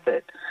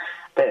 that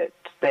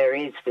there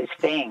is this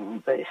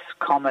thing, this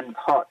common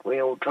pot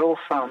we all draw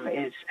from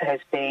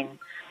has been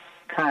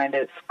kind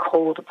of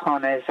called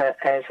upon as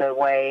a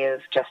way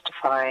of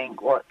justifying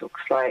what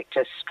looks like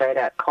just straight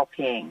out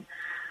copying.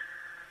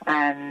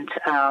 And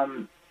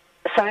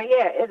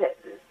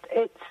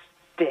it's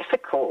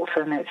difficult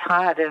and it's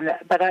hard,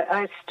 but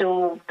I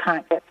still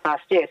can't get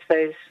past,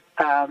 those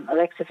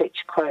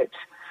Alexovich quotes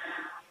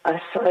are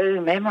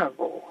so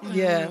memorable.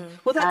 Yeah.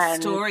 Well,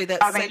 that story,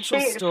 that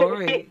central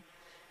story.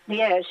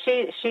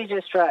 She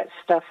just writes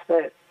stuff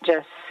that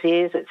just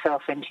sears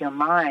itself into your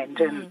mind,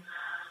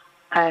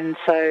 and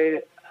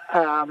so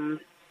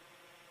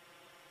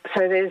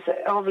there's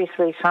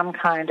obviously some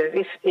kind of,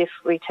 if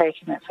we take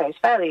him at face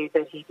value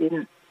that he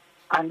didn't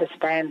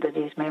understand that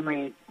his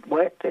memory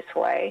worked this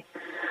way,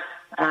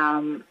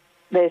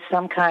 there's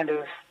some kind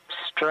of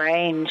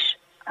strange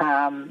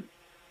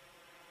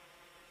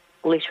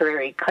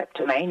literary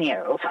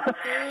kleptomania or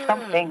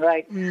something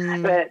like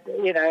that.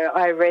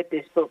 I read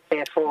this book,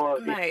 therefore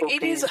Mate,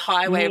 it is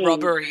highway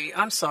robbery.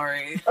 I'm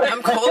sorry.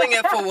 I'm calling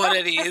it for what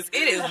it is.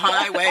 It is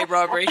highway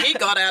robbery. He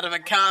got out of a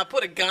car,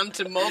 put a gun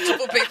to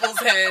multiple people's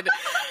head.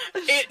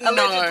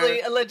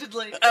 Allegedly.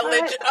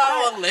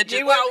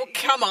 Allegedly. Well,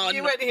 come on.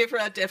 You weren't here for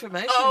our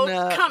defamation.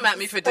 Oh, come at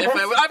me for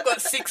defamation. I've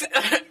got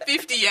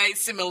 58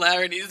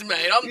 similarities,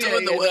 mate. I'm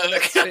doing the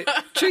work.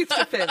 Truth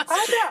defence.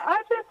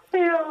 I just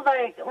feel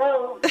like,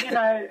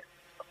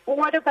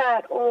 what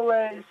about all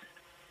those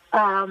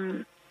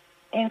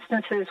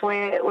instances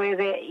where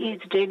there is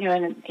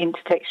genuine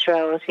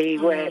intertextuality,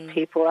 where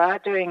people are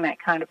doing that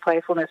kind of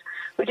playfulness,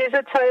 which is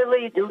a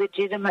totally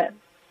legitimate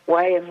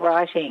way of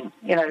writing.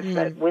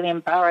 So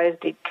William Burroughs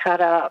did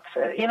cut-ups.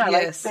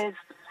 Yes.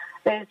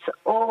 There's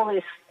all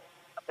this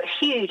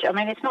huge. I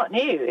mean, it's not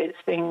new.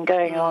 It's been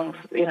going on,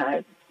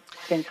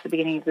 since the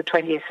beginning of the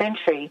 20th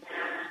century,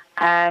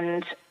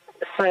 and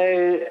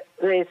so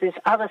there's this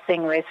other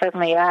thing where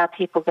suddenly are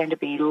people going to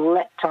be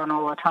leapt on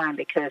all the time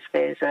because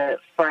there's a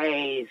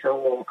phrase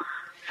or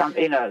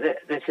something,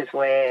 this is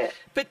where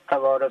a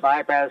lot of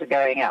eyebrows are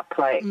going up,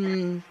 like.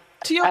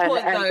 To your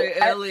point, though,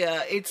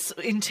 earlier, it's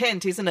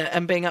intent, isn't it?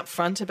 And being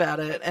upfront about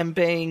it and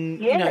being,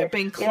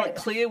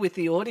 clear with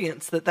the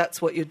audience that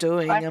that's what you're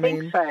doing. I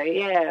think so,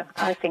 yeah.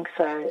 I think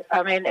so.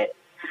 I mean,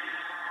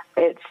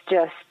 it's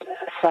just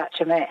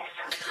such a mess.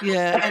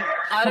 Yeah. And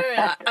I don't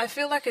know. I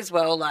feel like as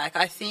well,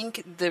 I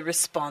think the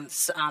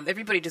response,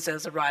 everybody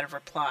deserves a right of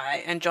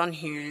reply. And John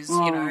Hughes,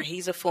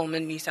 he's a former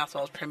New South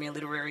Wales Premier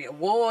Literary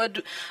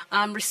Award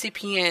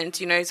recipient.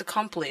 He's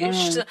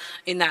accomplished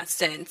in that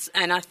sense.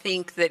 And I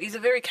think that he's a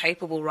very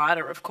capable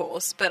writer, of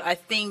course. But I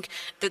think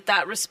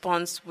that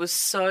response was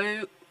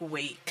so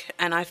weak,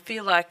 and I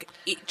feel like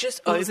it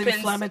just opens. It was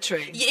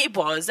inflammatory. Yeah, it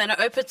was, and it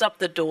opens up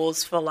the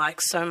doors for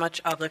so much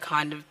other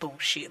kind of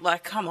bullshit.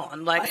 Come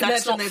on,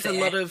 that's not there's fair.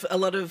 a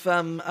lot of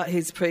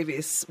his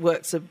previous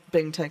works are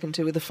being taken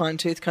to with a fine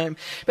tooth comb.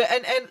 But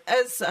and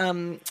as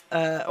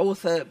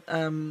author.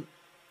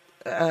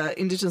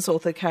 Indigenous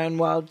author Karen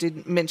Wilde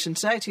did mention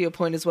today, to your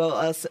point as well,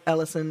 as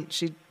Alison,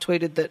 she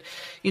tweeted that,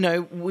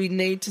 we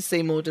need to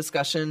see more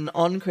discussion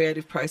on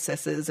creative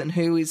processes and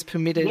who is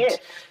permitted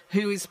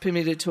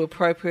to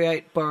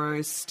appropriate,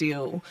 borrow,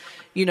 steal.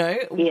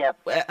 There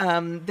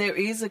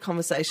is a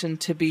conversation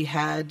to be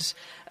had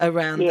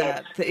around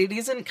that. It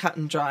isn't cut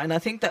and dry, and I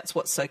think that's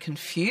what's so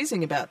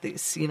confusing about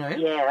this,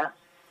 Yeah,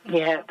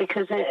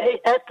 because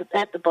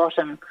at the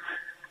bottom,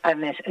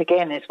 and this,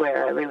 again, is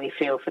where I really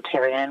feel for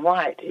Terry Ann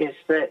White, is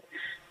that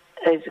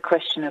there's a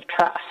question of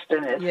trust,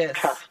 and there's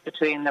trust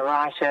between the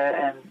writer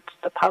and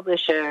the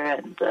publisher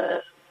and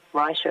the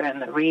writer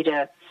and the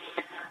reader.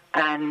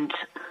 And,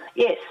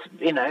 yes,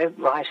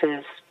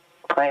 writers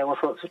play all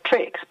sorts of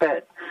tricks,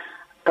 but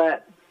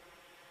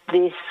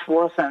this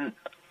wasn't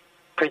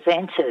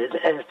presented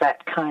as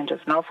that kind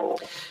of novel.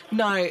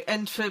 No,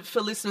 and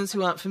for listeners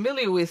who aren't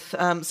familiar with,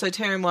 so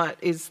Terry Ann White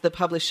is the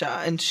publisher,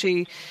 and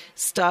she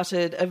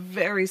started a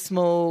very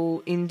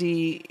small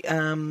indie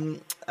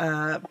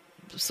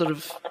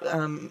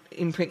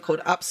imprint called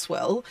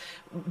Upswell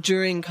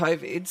during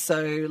COVID,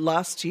 so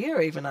last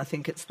year even, I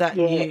think it's that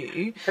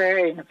new.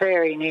 Very,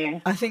 very new.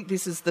 I think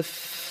this is the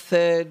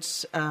third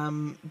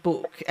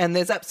book, and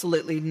there's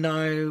absolutely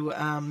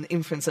no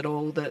inference at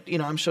all that,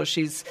 I'm sure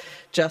she's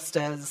just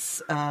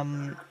as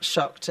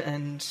shocked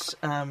and,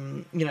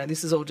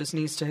 this is all just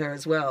news to her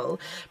as well.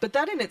 But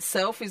that in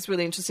itself is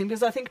really interesting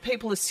because I think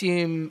people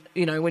assume,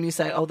 when you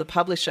say, the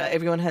publisher,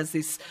 everyone has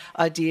this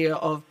idea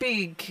of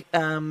big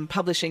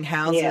publishing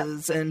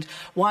houses and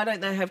why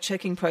don't they have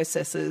checking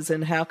processes and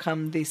and how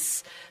come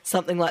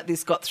something like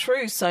this got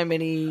through so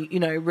many,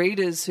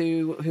 readers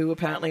who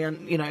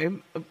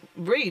apparently,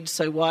 read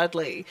so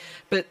widely.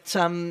 But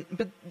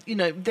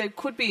there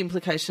could be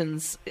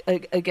implications,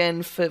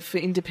 again, for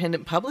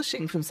independent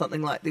publishing from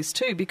something like this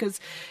too, because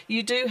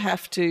you do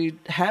have to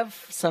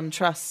have some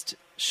trust,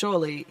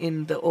 surely,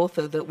 in the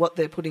author, that what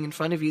they're putting in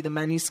front of you, the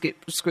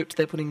manuscript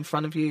they're putting in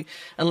front of you,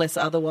 unless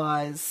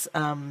otherwise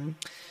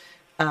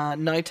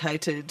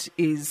notated,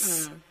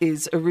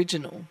 is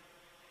original.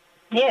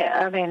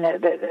 Yeah, I mean,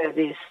 it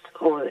is,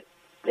 or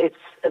it's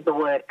the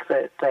work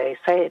that they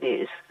say it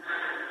is.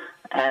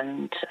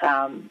 And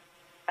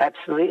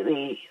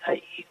absolutely,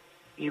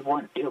 you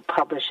want your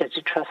publisher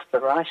to trust the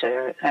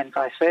writer and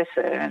vice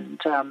versa. And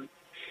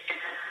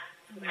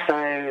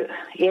so,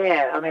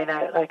 yeah, I mean,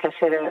 like I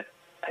said,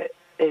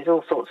 there's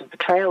all sorts of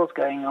betrayals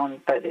going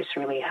on, but it's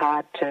really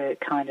hard to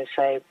kind of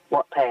say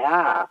what they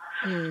are.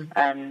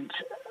 And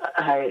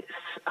I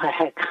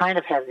kind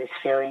of have this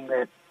feeling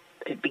that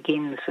it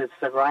begins with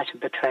the writer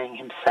betraying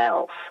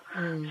himself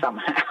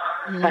somehow.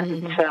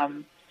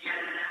 And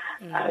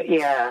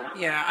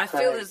Yeah, I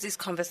feel there's this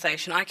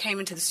conversation. I came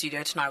into the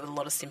studio tonight with a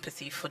lot of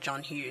sympathy for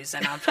John Hughes,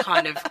 and I've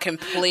kind of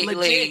completely...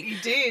 Legit, you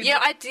did. Yeah,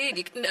 I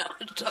did.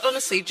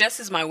 Honestly, Jess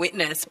is my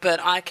witness, but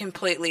I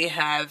completely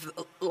have,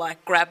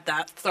 grabbed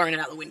that, thrown it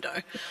out the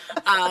window.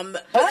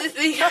 But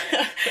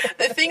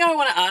the thing I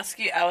want to ask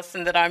you,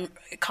 Alison, that I'm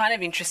kind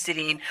of interested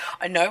in,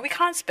 I know we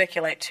can't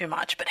speculate too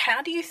much, but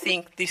how do you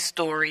think this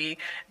story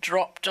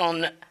dropped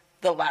on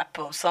the lap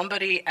of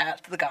somebody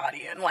at The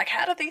Guardian?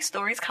 How do these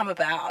stories come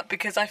about?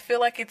 Because I feel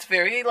like it's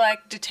very,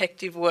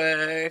 detective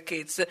work.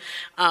 It's, do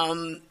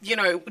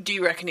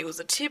you reckon it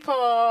was a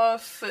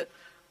tip-off? I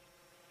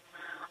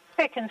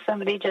reckon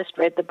somebody just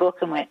read the book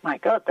and went, my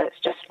God, that's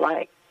just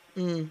like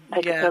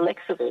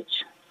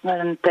Alexovich.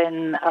 And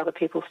then other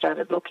people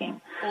started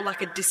looking. Or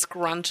a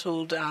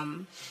disgruntled,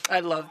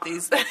 I love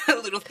these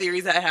little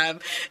theories I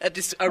have, a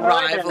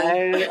rival. I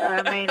don't know.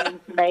 I mean,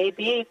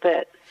 maybe,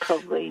 but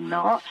probably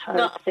not, I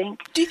would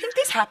think. Do you think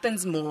this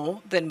happens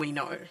more than we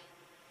know?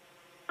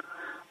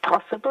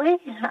 Possibly.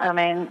 I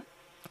mean...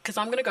 Because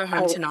I'm going to go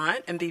home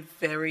tonight and be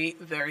very,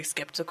 very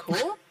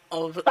sceptical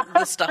of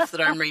the stuff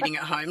that I'm reading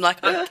at home.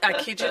 I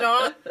kid you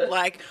not,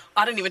 I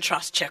don't even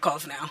trust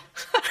Chekhov now.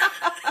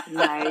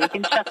 No, you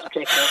can trust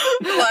Chekhov.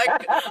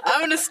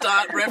 I'm going to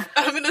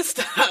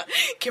start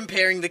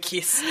comparing The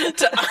Kiss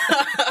to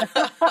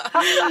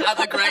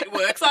other great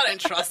works. I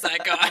don't trust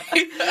that guy.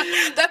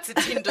 That's a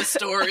Tinder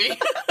story.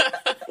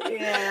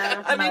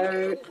 Yeah. I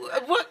mean,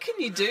 what can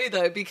you do,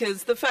 though?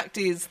 Because the fact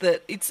is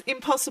that it's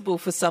impossible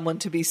for someone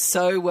to be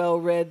so well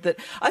read that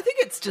I think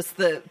it's just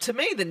to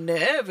me, the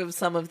nerve of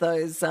some of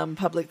those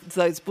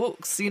those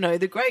books.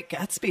 The Great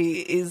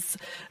Gatsby is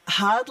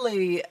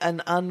hardly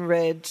an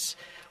unread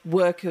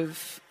work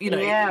of,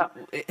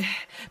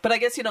 but I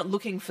guess you're not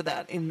looking for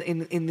that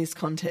in this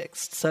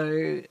context.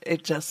 So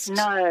it just...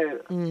 No.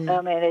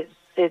 I mean,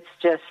 it's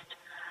just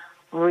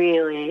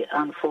really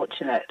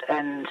unfortunate.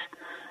 And,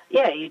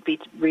 you'd be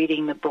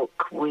reading the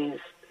book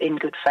in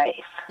good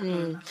faith.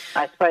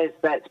 I suppose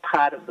that's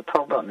part of the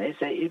problem, is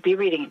that you'd be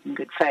reading it in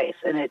good faith,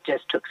 and it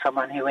just took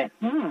someone who went,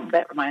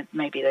 that reminds,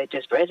 maybe they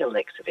just read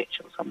Alexovich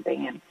or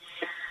something,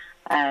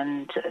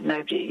 and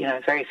nobody,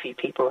 very few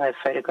people have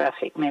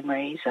photographic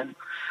memories, and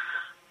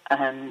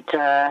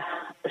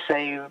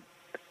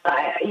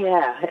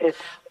it's...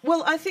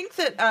 Well, I think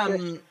that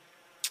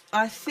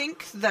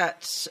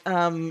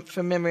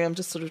from memory, I'm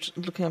just sort of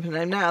looking up her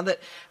name now, that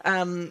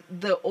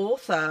the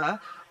author,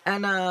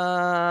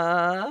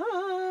 Anna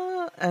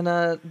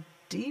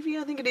Devi,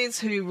 I think it is,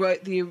 who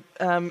wrote the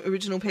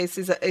original piece,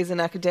 is an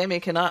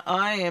academic, and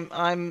I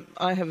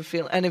have a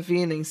feeling, Anna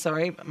Verney,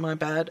 sorry, my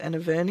bad, Anna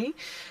Verney,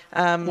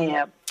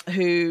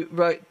 who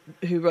wrote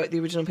the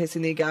original piece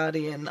in The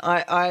Guardian.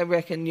 I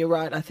reckon you're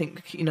right. I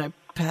think,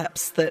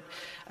 perhaps that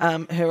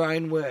her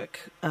own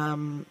work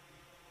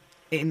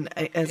in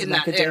an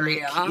academic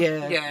area.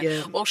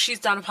 Yeah. Well, she's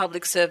done a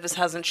public service,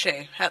 hasn't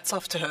she? Hats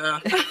off to her.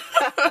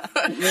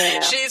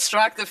 She's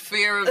struck the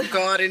fear of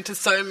God into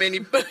so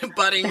many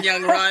budding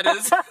young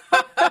writers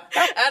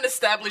and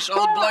established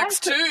old blokes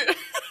too.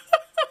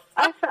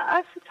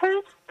 I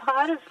suppose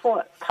part of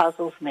what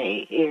puzzles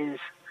me is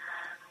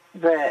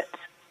that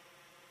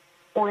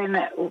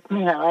when,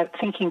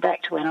 thinking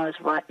back to when I was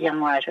a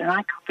young writer, and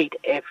I copied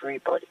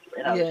everybody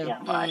when I was a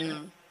young writer.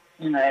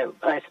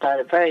 I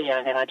started very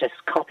young and I just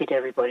copied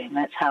everybody, and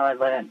that's how I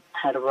learned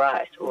how to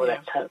write, or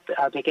that's how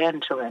I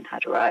began to learn how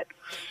to write.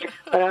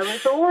 But I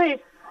was always,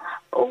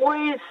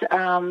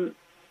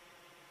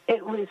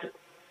 it was,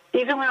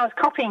 even when I was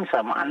copying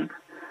someone,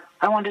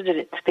 I wanted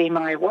it to be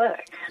my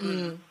work.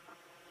 You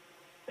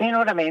know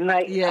what I mean?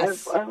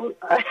 Yes.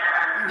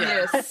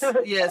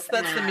 Yes,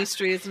 that's the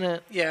mystery, isn't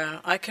it?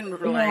 Yeah, I can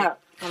relate. Yeah.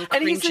 I'm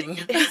cringing.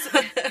 And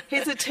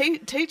he's a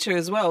teacher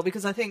as well,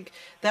 because I think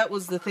that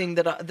was the thing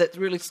that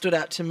really stood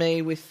out to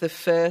me with the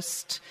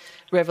first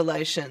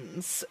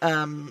revelations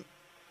around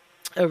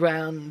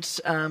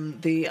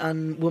the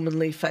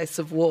unwomanly face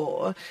of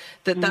war,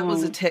 that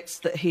was a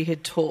text that he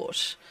had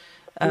taught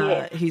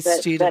his that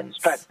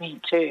students. That struck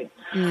me too.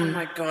 Oh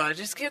my God, it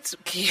just gets...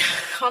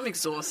 I'm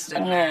exhausted,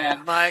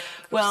 man. Like,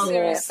 Well,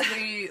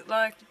 seriously,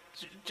 like,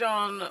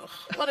 John,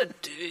 what a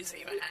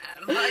doozy,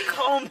 man. Like,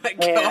 oh my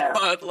Yeah.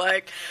 God.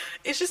 Like,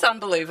 it's just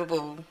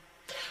unbelievable.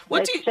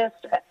 It's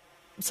just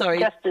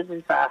a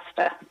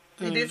disaster.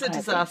 It is a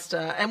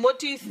disaster. And what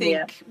do you think?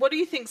 Yeah. What do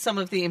you think some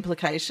of the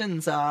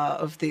implications are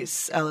of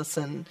this,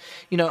 Alison?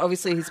 You know,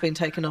 obviously he's been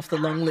taken off the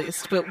long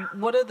list, but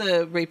what are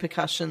the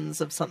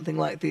repercussions of something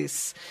like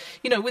this?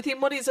 You know,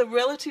 within what is a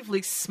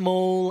relatively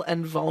small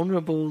and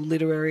vulnerable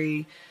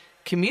literary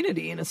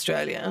community in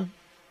Australia.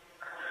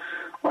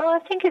 Well, I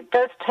think it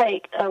does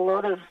take a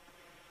lot of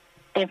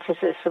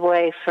emphasis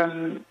away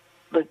from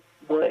the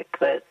work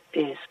that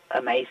is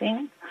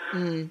amazing.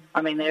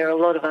 I mean, there are a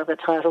lot of other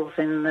titles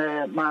in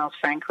the Miles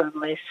Franklin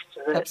list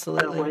that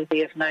are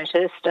worthy of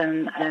notice,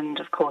 and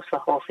of course the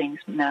whole thing's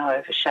now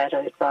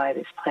overshadowed by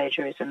this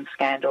plagiarism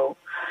scandal,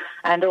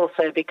 and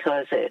also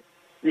because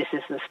this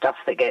is the stuff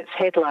that gets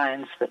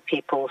headlines that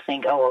people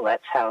think, oh, well,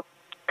 that's how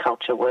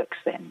culture works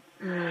then.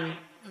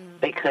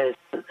 Because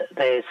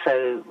there's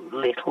so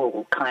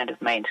little kind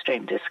of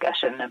mainstream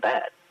discussion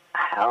about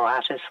how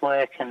artists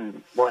work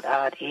and what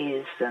art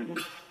is and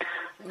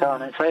so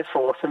on and so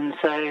forth. And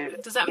so,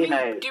 does that mean,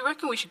 do you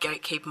reckon we should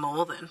gatekeep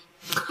more then?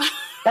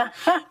 Keep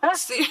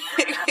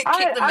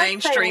the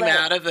mainstream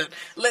out of it.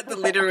 Let the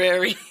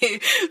literary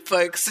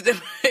folks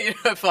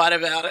fight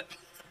about it.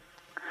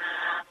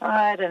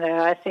 I don't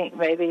know. I think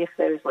maybe if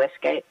there was less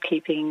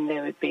gatekeeping,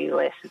 there would be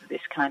less of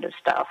this kind of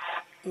stuff.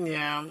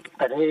 Yeah.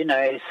 But who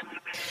knows?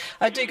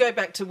 I do go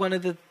back to one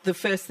of the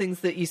first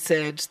things that you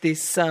said,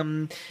 this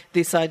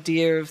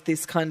idea of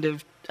this kind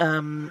of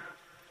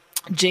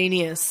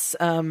genius,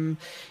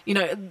 you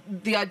know,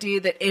 the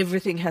idea that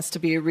everything has to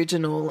be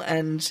original,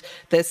 and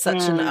there's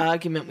such an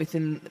argument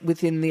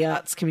within the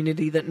arts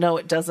community that no,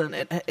 it doesn't.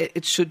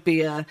 It should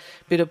be a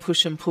bit of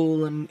push and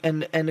pull and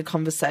a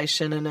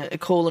conversation and a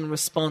call and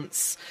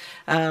response.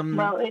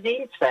 Well, it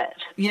is that,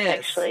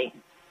 actually.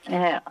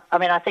 Yeah, I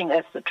mean, I think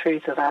that's the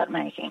truth of art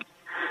making.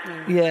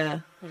 Yeah.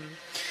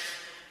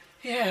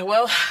 Yeah,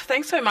 well,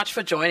 thanks so much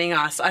for joining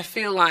us. I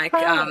feel like...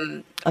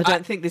 I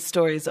don't think this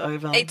story is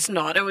over. It's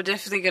not, and we're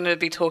definitely going to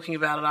be talking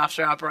about it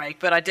after our break,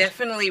 but I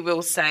definitely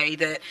will say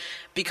that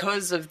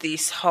because of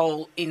this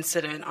whole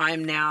incident, I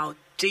am now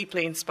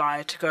deeply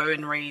inspired to go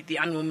and read The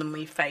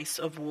Unwomanly Face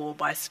of War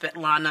by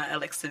Svetlana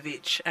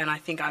Alexievich, and I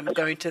think I'm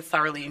going to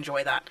thoroughly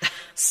enjoy that.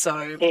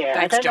 So,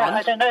 thanks, John.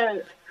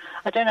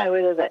 I don't know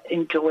whether that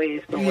enjoy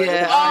is the word.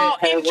 Yeah. Oh,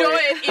 enjoy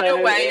it in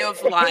a way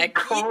of like...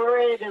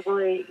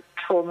 incredibly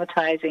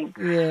traumatizing.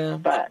 Yeah.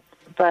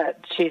 But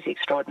she's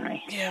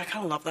extraordinary. Yeah, I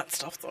kind of love that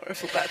stuff, though. I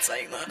feel bad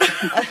saying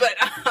that.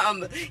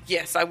 But,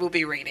 yes, I will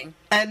be reading.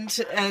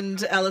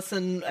 And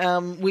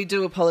Alison, we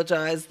do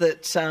apologise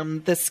that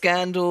the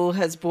scandal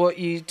has brought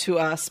you to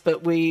us,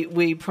 but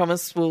we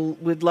promise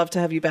we'd love to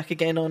have you back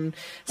again on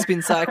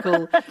Spin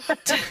Cycle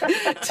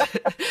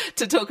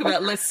to talk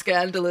about less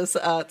scandalous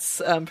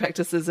arts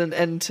practices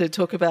and to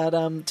talk about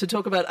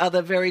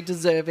other very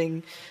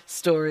deserving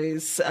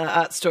stories,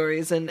 art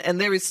stories, and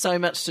there is so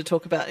much to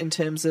talk about in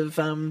terms of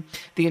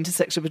the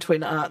intersection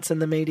between arts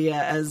and the media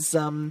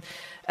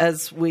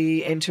as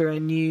we enter a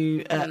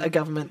new a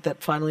government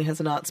that finally has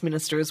an arts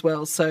minister as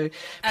well. So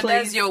and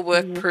please, as your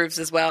work proves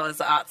as well as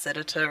the arts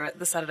editor at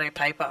the Saturday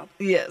Paper.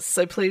 Yes,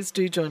 so please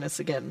do join us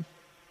again.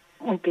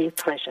 It'll be a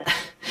pleasure.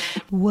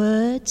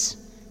 Words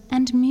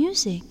and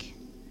music.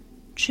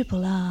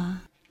 Triple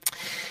R.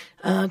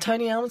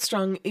 Tony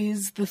Armstrong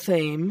is the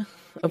theme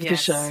of the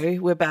show.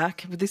 We're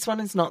back. This one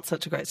is not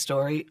such a great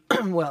story.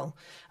 Well,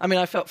 I mean,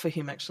 I felt for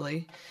him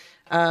actually.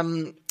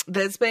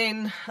 There's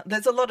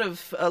a lot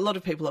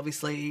of people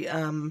obviously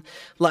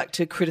like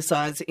to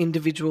criticise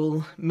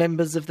individual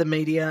members of the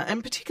media,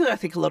 and particularly I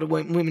think a lot of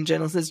women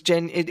journalists.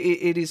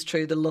 It is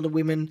true that a lot of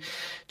women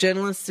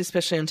journalists,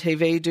 especially on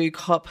TV, do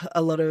cop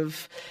a lot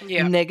of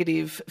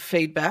negative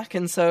feedback,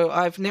 and so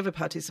I've never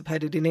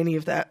participated in any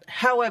of that.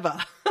 However,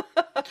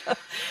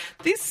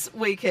 this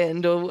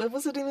weekend, or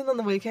was it even on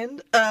the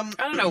weekend? I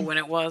don't know when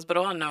it was, but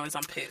all I know is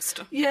I'm pissed.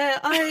 Yeah,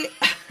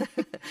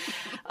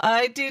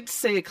 I did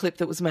see a clip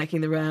that was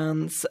making the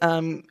rounds.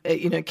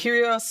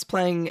 Kyrgios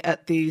playing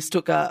at the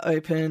Stuttgart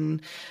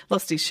Open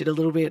lost his shit a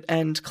little bit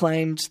and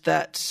claimed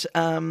that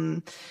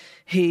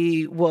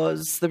he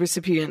was the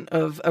recipient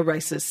of a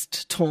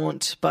racist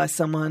taunt by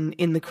someone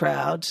in the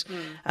crowd,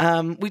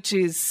 which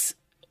is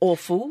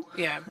awful.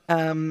 Yeah.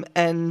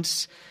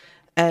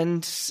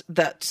 And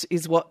that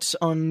is what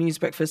on News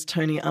Breakfast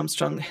Tony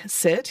Armstrong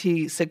said.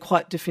 He said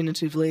quite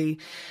definitively,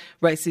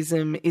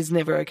 racism is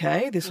never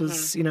okay. This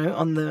was,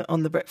 on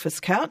the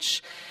breakfast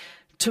couch.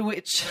 To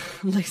which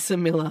Lisa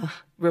Miller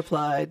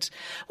replied,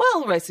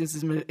 well,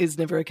 racism is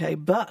never okay,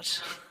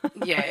 but...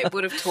 Yeah, it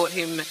would have taught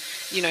him,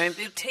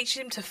 it teach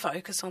him to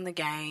focus on the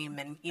game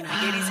and,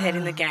 get his head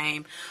in the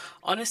game.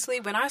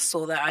 Honestly, when I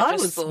saw that, I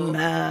just thought...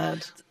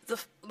 mad.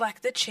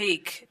 The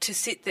cheek to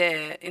sit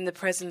there in the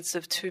presence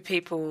of two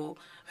people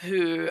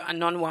who are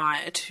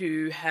non-white,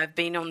 who have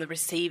been on the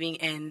receiving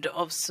end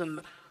of some...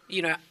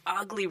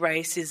 ugly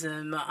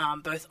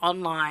racism, both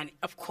online,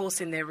 of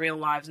course, in their real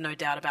lives, no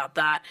doubt about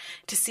that.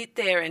 To sit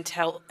there and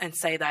tell and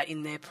say that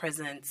in their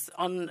presence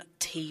on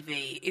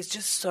TV is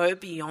just so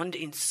beyond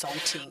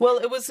insulting. Well,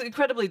 it was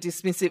incredibly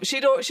dismissive.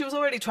 She was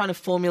already trying to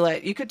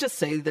formulate. You could just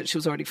see that she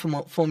was already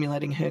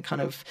formulating her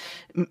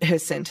her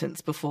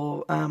sentence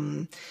before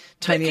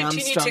Tony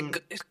Armstrong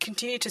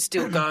continued to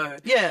still go.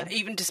 Yeah,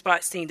 even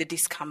despite seeing the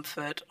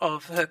discomfort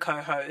of her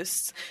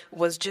co-hosts,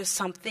 was just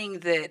something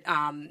that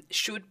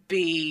should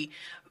be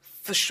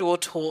for sure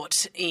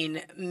taught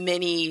in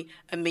many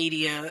a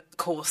media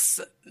course,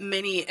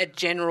 many a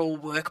general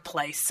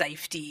workplace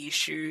safety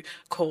issue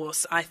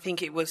course. I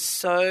think it was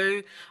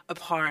so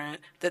abhorrent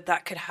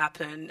that could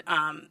happen,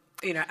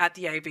 at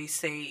the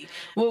ABC.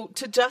 Well,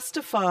 to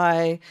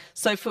justify,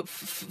 I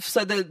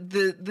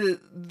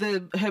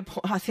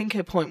think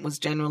her point was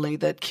generally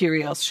that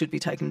Kyrgios should be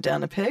taken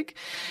down a peg.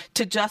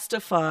 To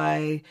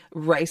justify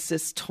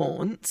racist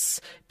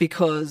taunts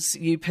because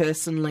you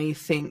personally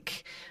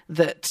think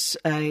that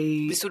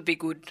this would be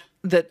good,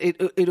 that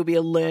it'll be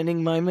a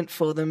learning moment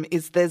for them,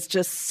 there's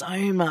just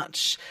so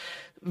much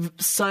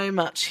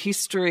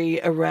history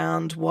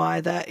around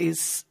why that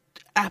is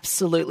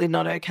absolutely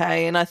not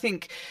okay. And I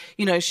think,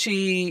 the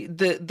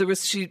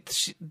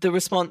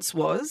response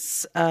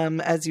was,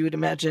 as you would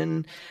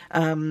imagine,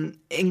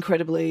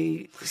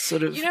 incredibly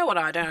sort of... You know what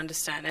I don't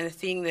understand, and the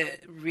thing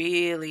that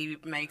really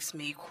makes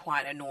me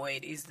quite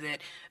annoyed is that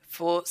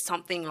for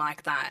something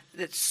like that,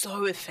 that's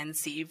so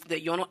offensive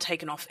that you're not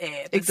taken off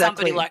air. But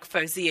exactly. Somebody like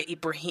Fawzia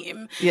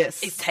Ibrahim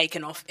is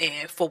taken off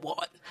air for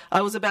what?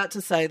 I was about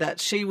to say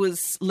that.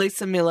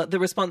 Lisa Miller, the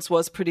response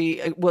was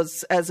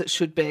as it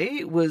should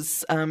be,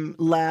 was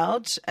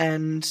loud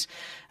and,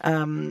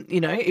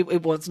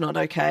 it was not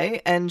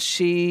okay. And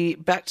she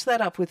backed that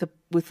up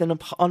with an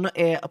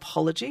on-air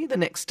apology the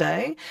next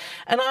day.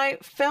 And I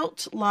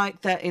felt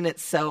like that in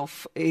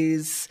itself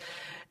is...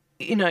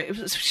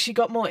 she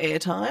got more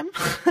airtime.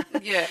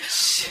 Yeah.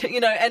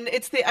 And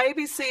it's the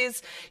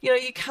ABC's,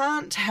 you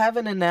can't have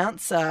an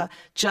announcer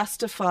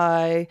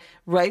justify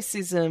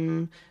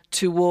racism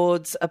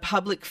towards a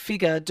public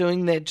figure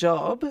doing their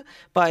job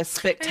by a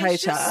spectator.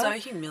 It's just so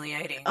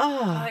humiliating.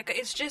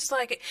 It's just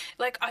like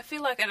I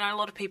feel like, and a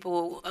lot of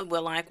people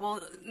were like,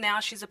 well, now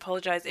she's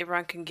apologised,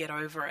 everyone can get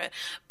over it.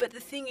 But the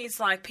thing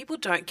is, people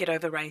don't get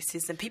over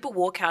racism. People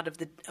walk out of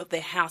their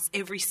house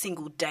every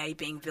single day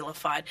being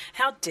vilified.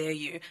 How dare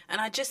you?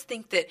 And I just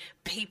think that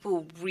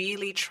people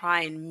really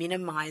try and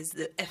minimise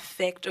the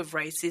effect of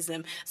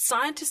racism.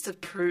 Scientists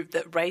have proved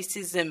that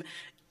racism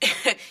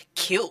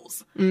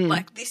kills.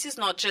 This is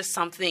not just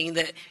something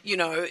that,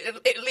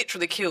 it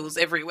literally kills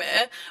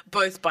everywhere,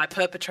 both by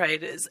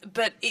perpetrators,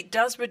 but it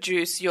does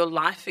reduce your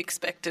life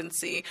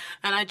expectancy.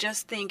 And I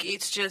just think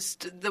it's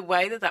just the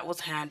way that was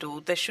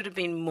handled. There should have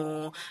been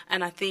more.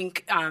 And I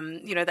think, the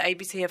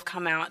ABC have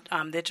come out,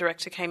 their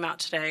director came out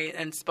today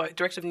and spoke,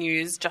 Director of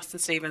News,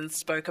 Justin Stevens,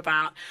 spoke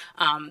about,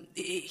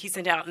 he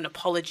sent out an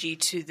apology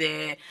to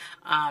their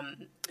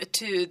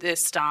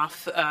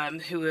staff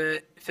who were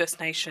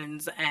First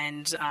Nations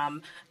and,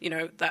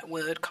 that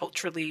word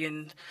culturally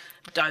and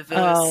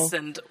diverse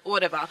and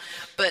whatever.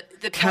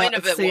 But the point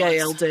of it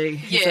was... CALD.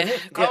 Yeah,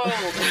 gold.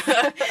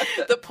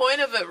 The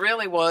point of it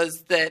really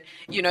was that,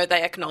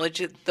 they acknowledge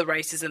the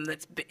racism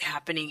that's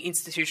happening,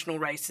 institutional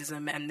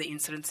racism and the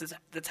incidences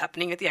that's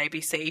happening at the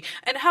ABC,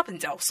 and it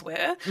happens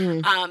elsewhere.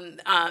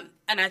 And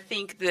I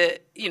think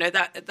that,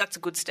 that's a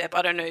good step.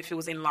 I don't know if it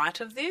was in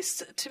light of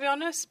this, to be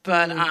honest,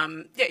 but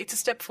it's a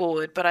step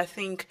forward. But I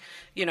think,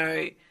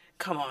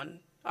 come on.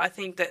 I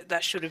think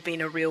that should have been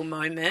a real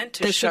moment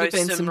to show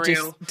some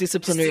real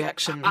disciplinary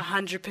action.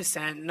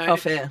 100%.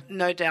 Off air.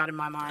 No doubt in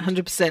my mind.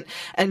 100%.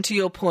 And to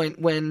your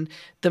point, when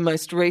the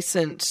most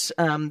recent,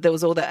 there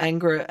was all that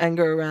anger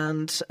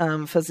around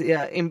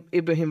Fawzia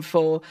Ibrahim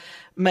for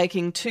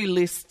making two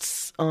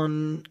lists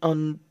on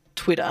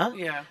Twitter.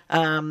 Yeah.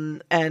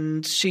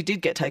 And she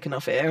did get taken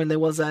off air, and there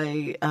was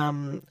a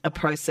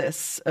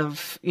process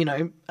of, what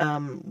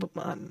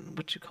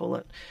do you call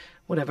it?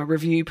 Whatever,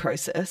 review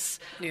process.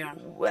 Yeah.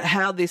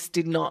 How this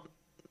did not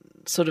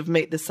sort of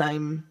meet the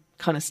same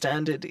kind of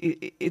standard,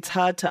 it's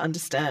hard to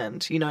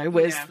understand.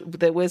 Where's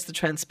the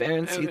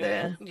transparency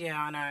there? Yeah,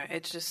 I know.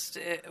 It's just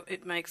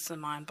it makes the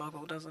mind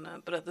boggle, doesn't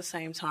it? But at the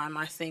same time,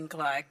 I think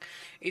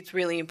it's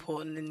really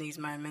important in these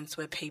moments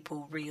where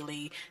people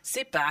really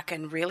sit back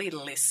and really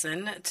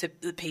listen to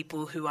the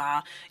people who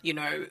are,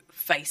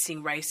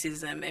 facing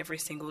racism every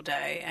single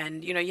day.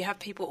 And you have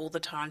people all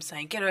the time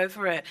saying, "Get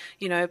over it,"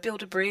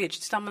 build a bridge.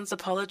 Someone's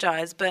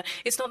apologised, but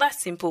it's not that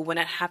simple when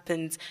it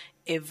happens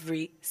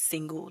every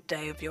single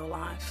day of your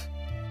life.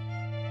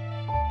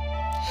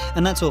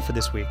 And that's all for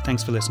this week.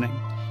 Thanks for listening.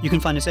 You can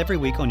find us every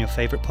week on your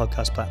favourite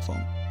podcast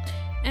platform.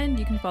 And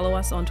you can follow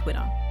us on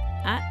Twitter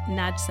at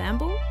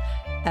Sambul,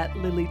 at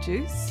Lilley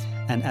Juice,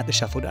 and at The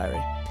Shuffle Diary.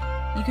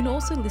 You can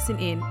also listen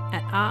in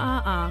at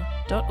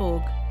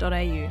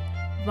rrr.org.au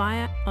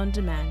via On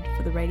Demand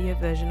for the radio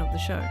version of the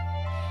show.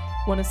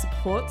 Want to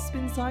support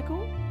Spin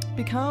Cycle?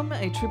 Become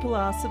a Triple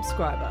R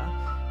subscriber.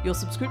 Your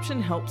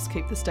subscription helps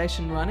keep the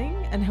station running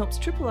and helps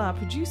Triple R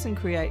produce and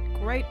create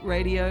great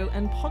radio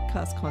and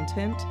podcast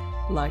content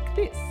like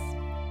this.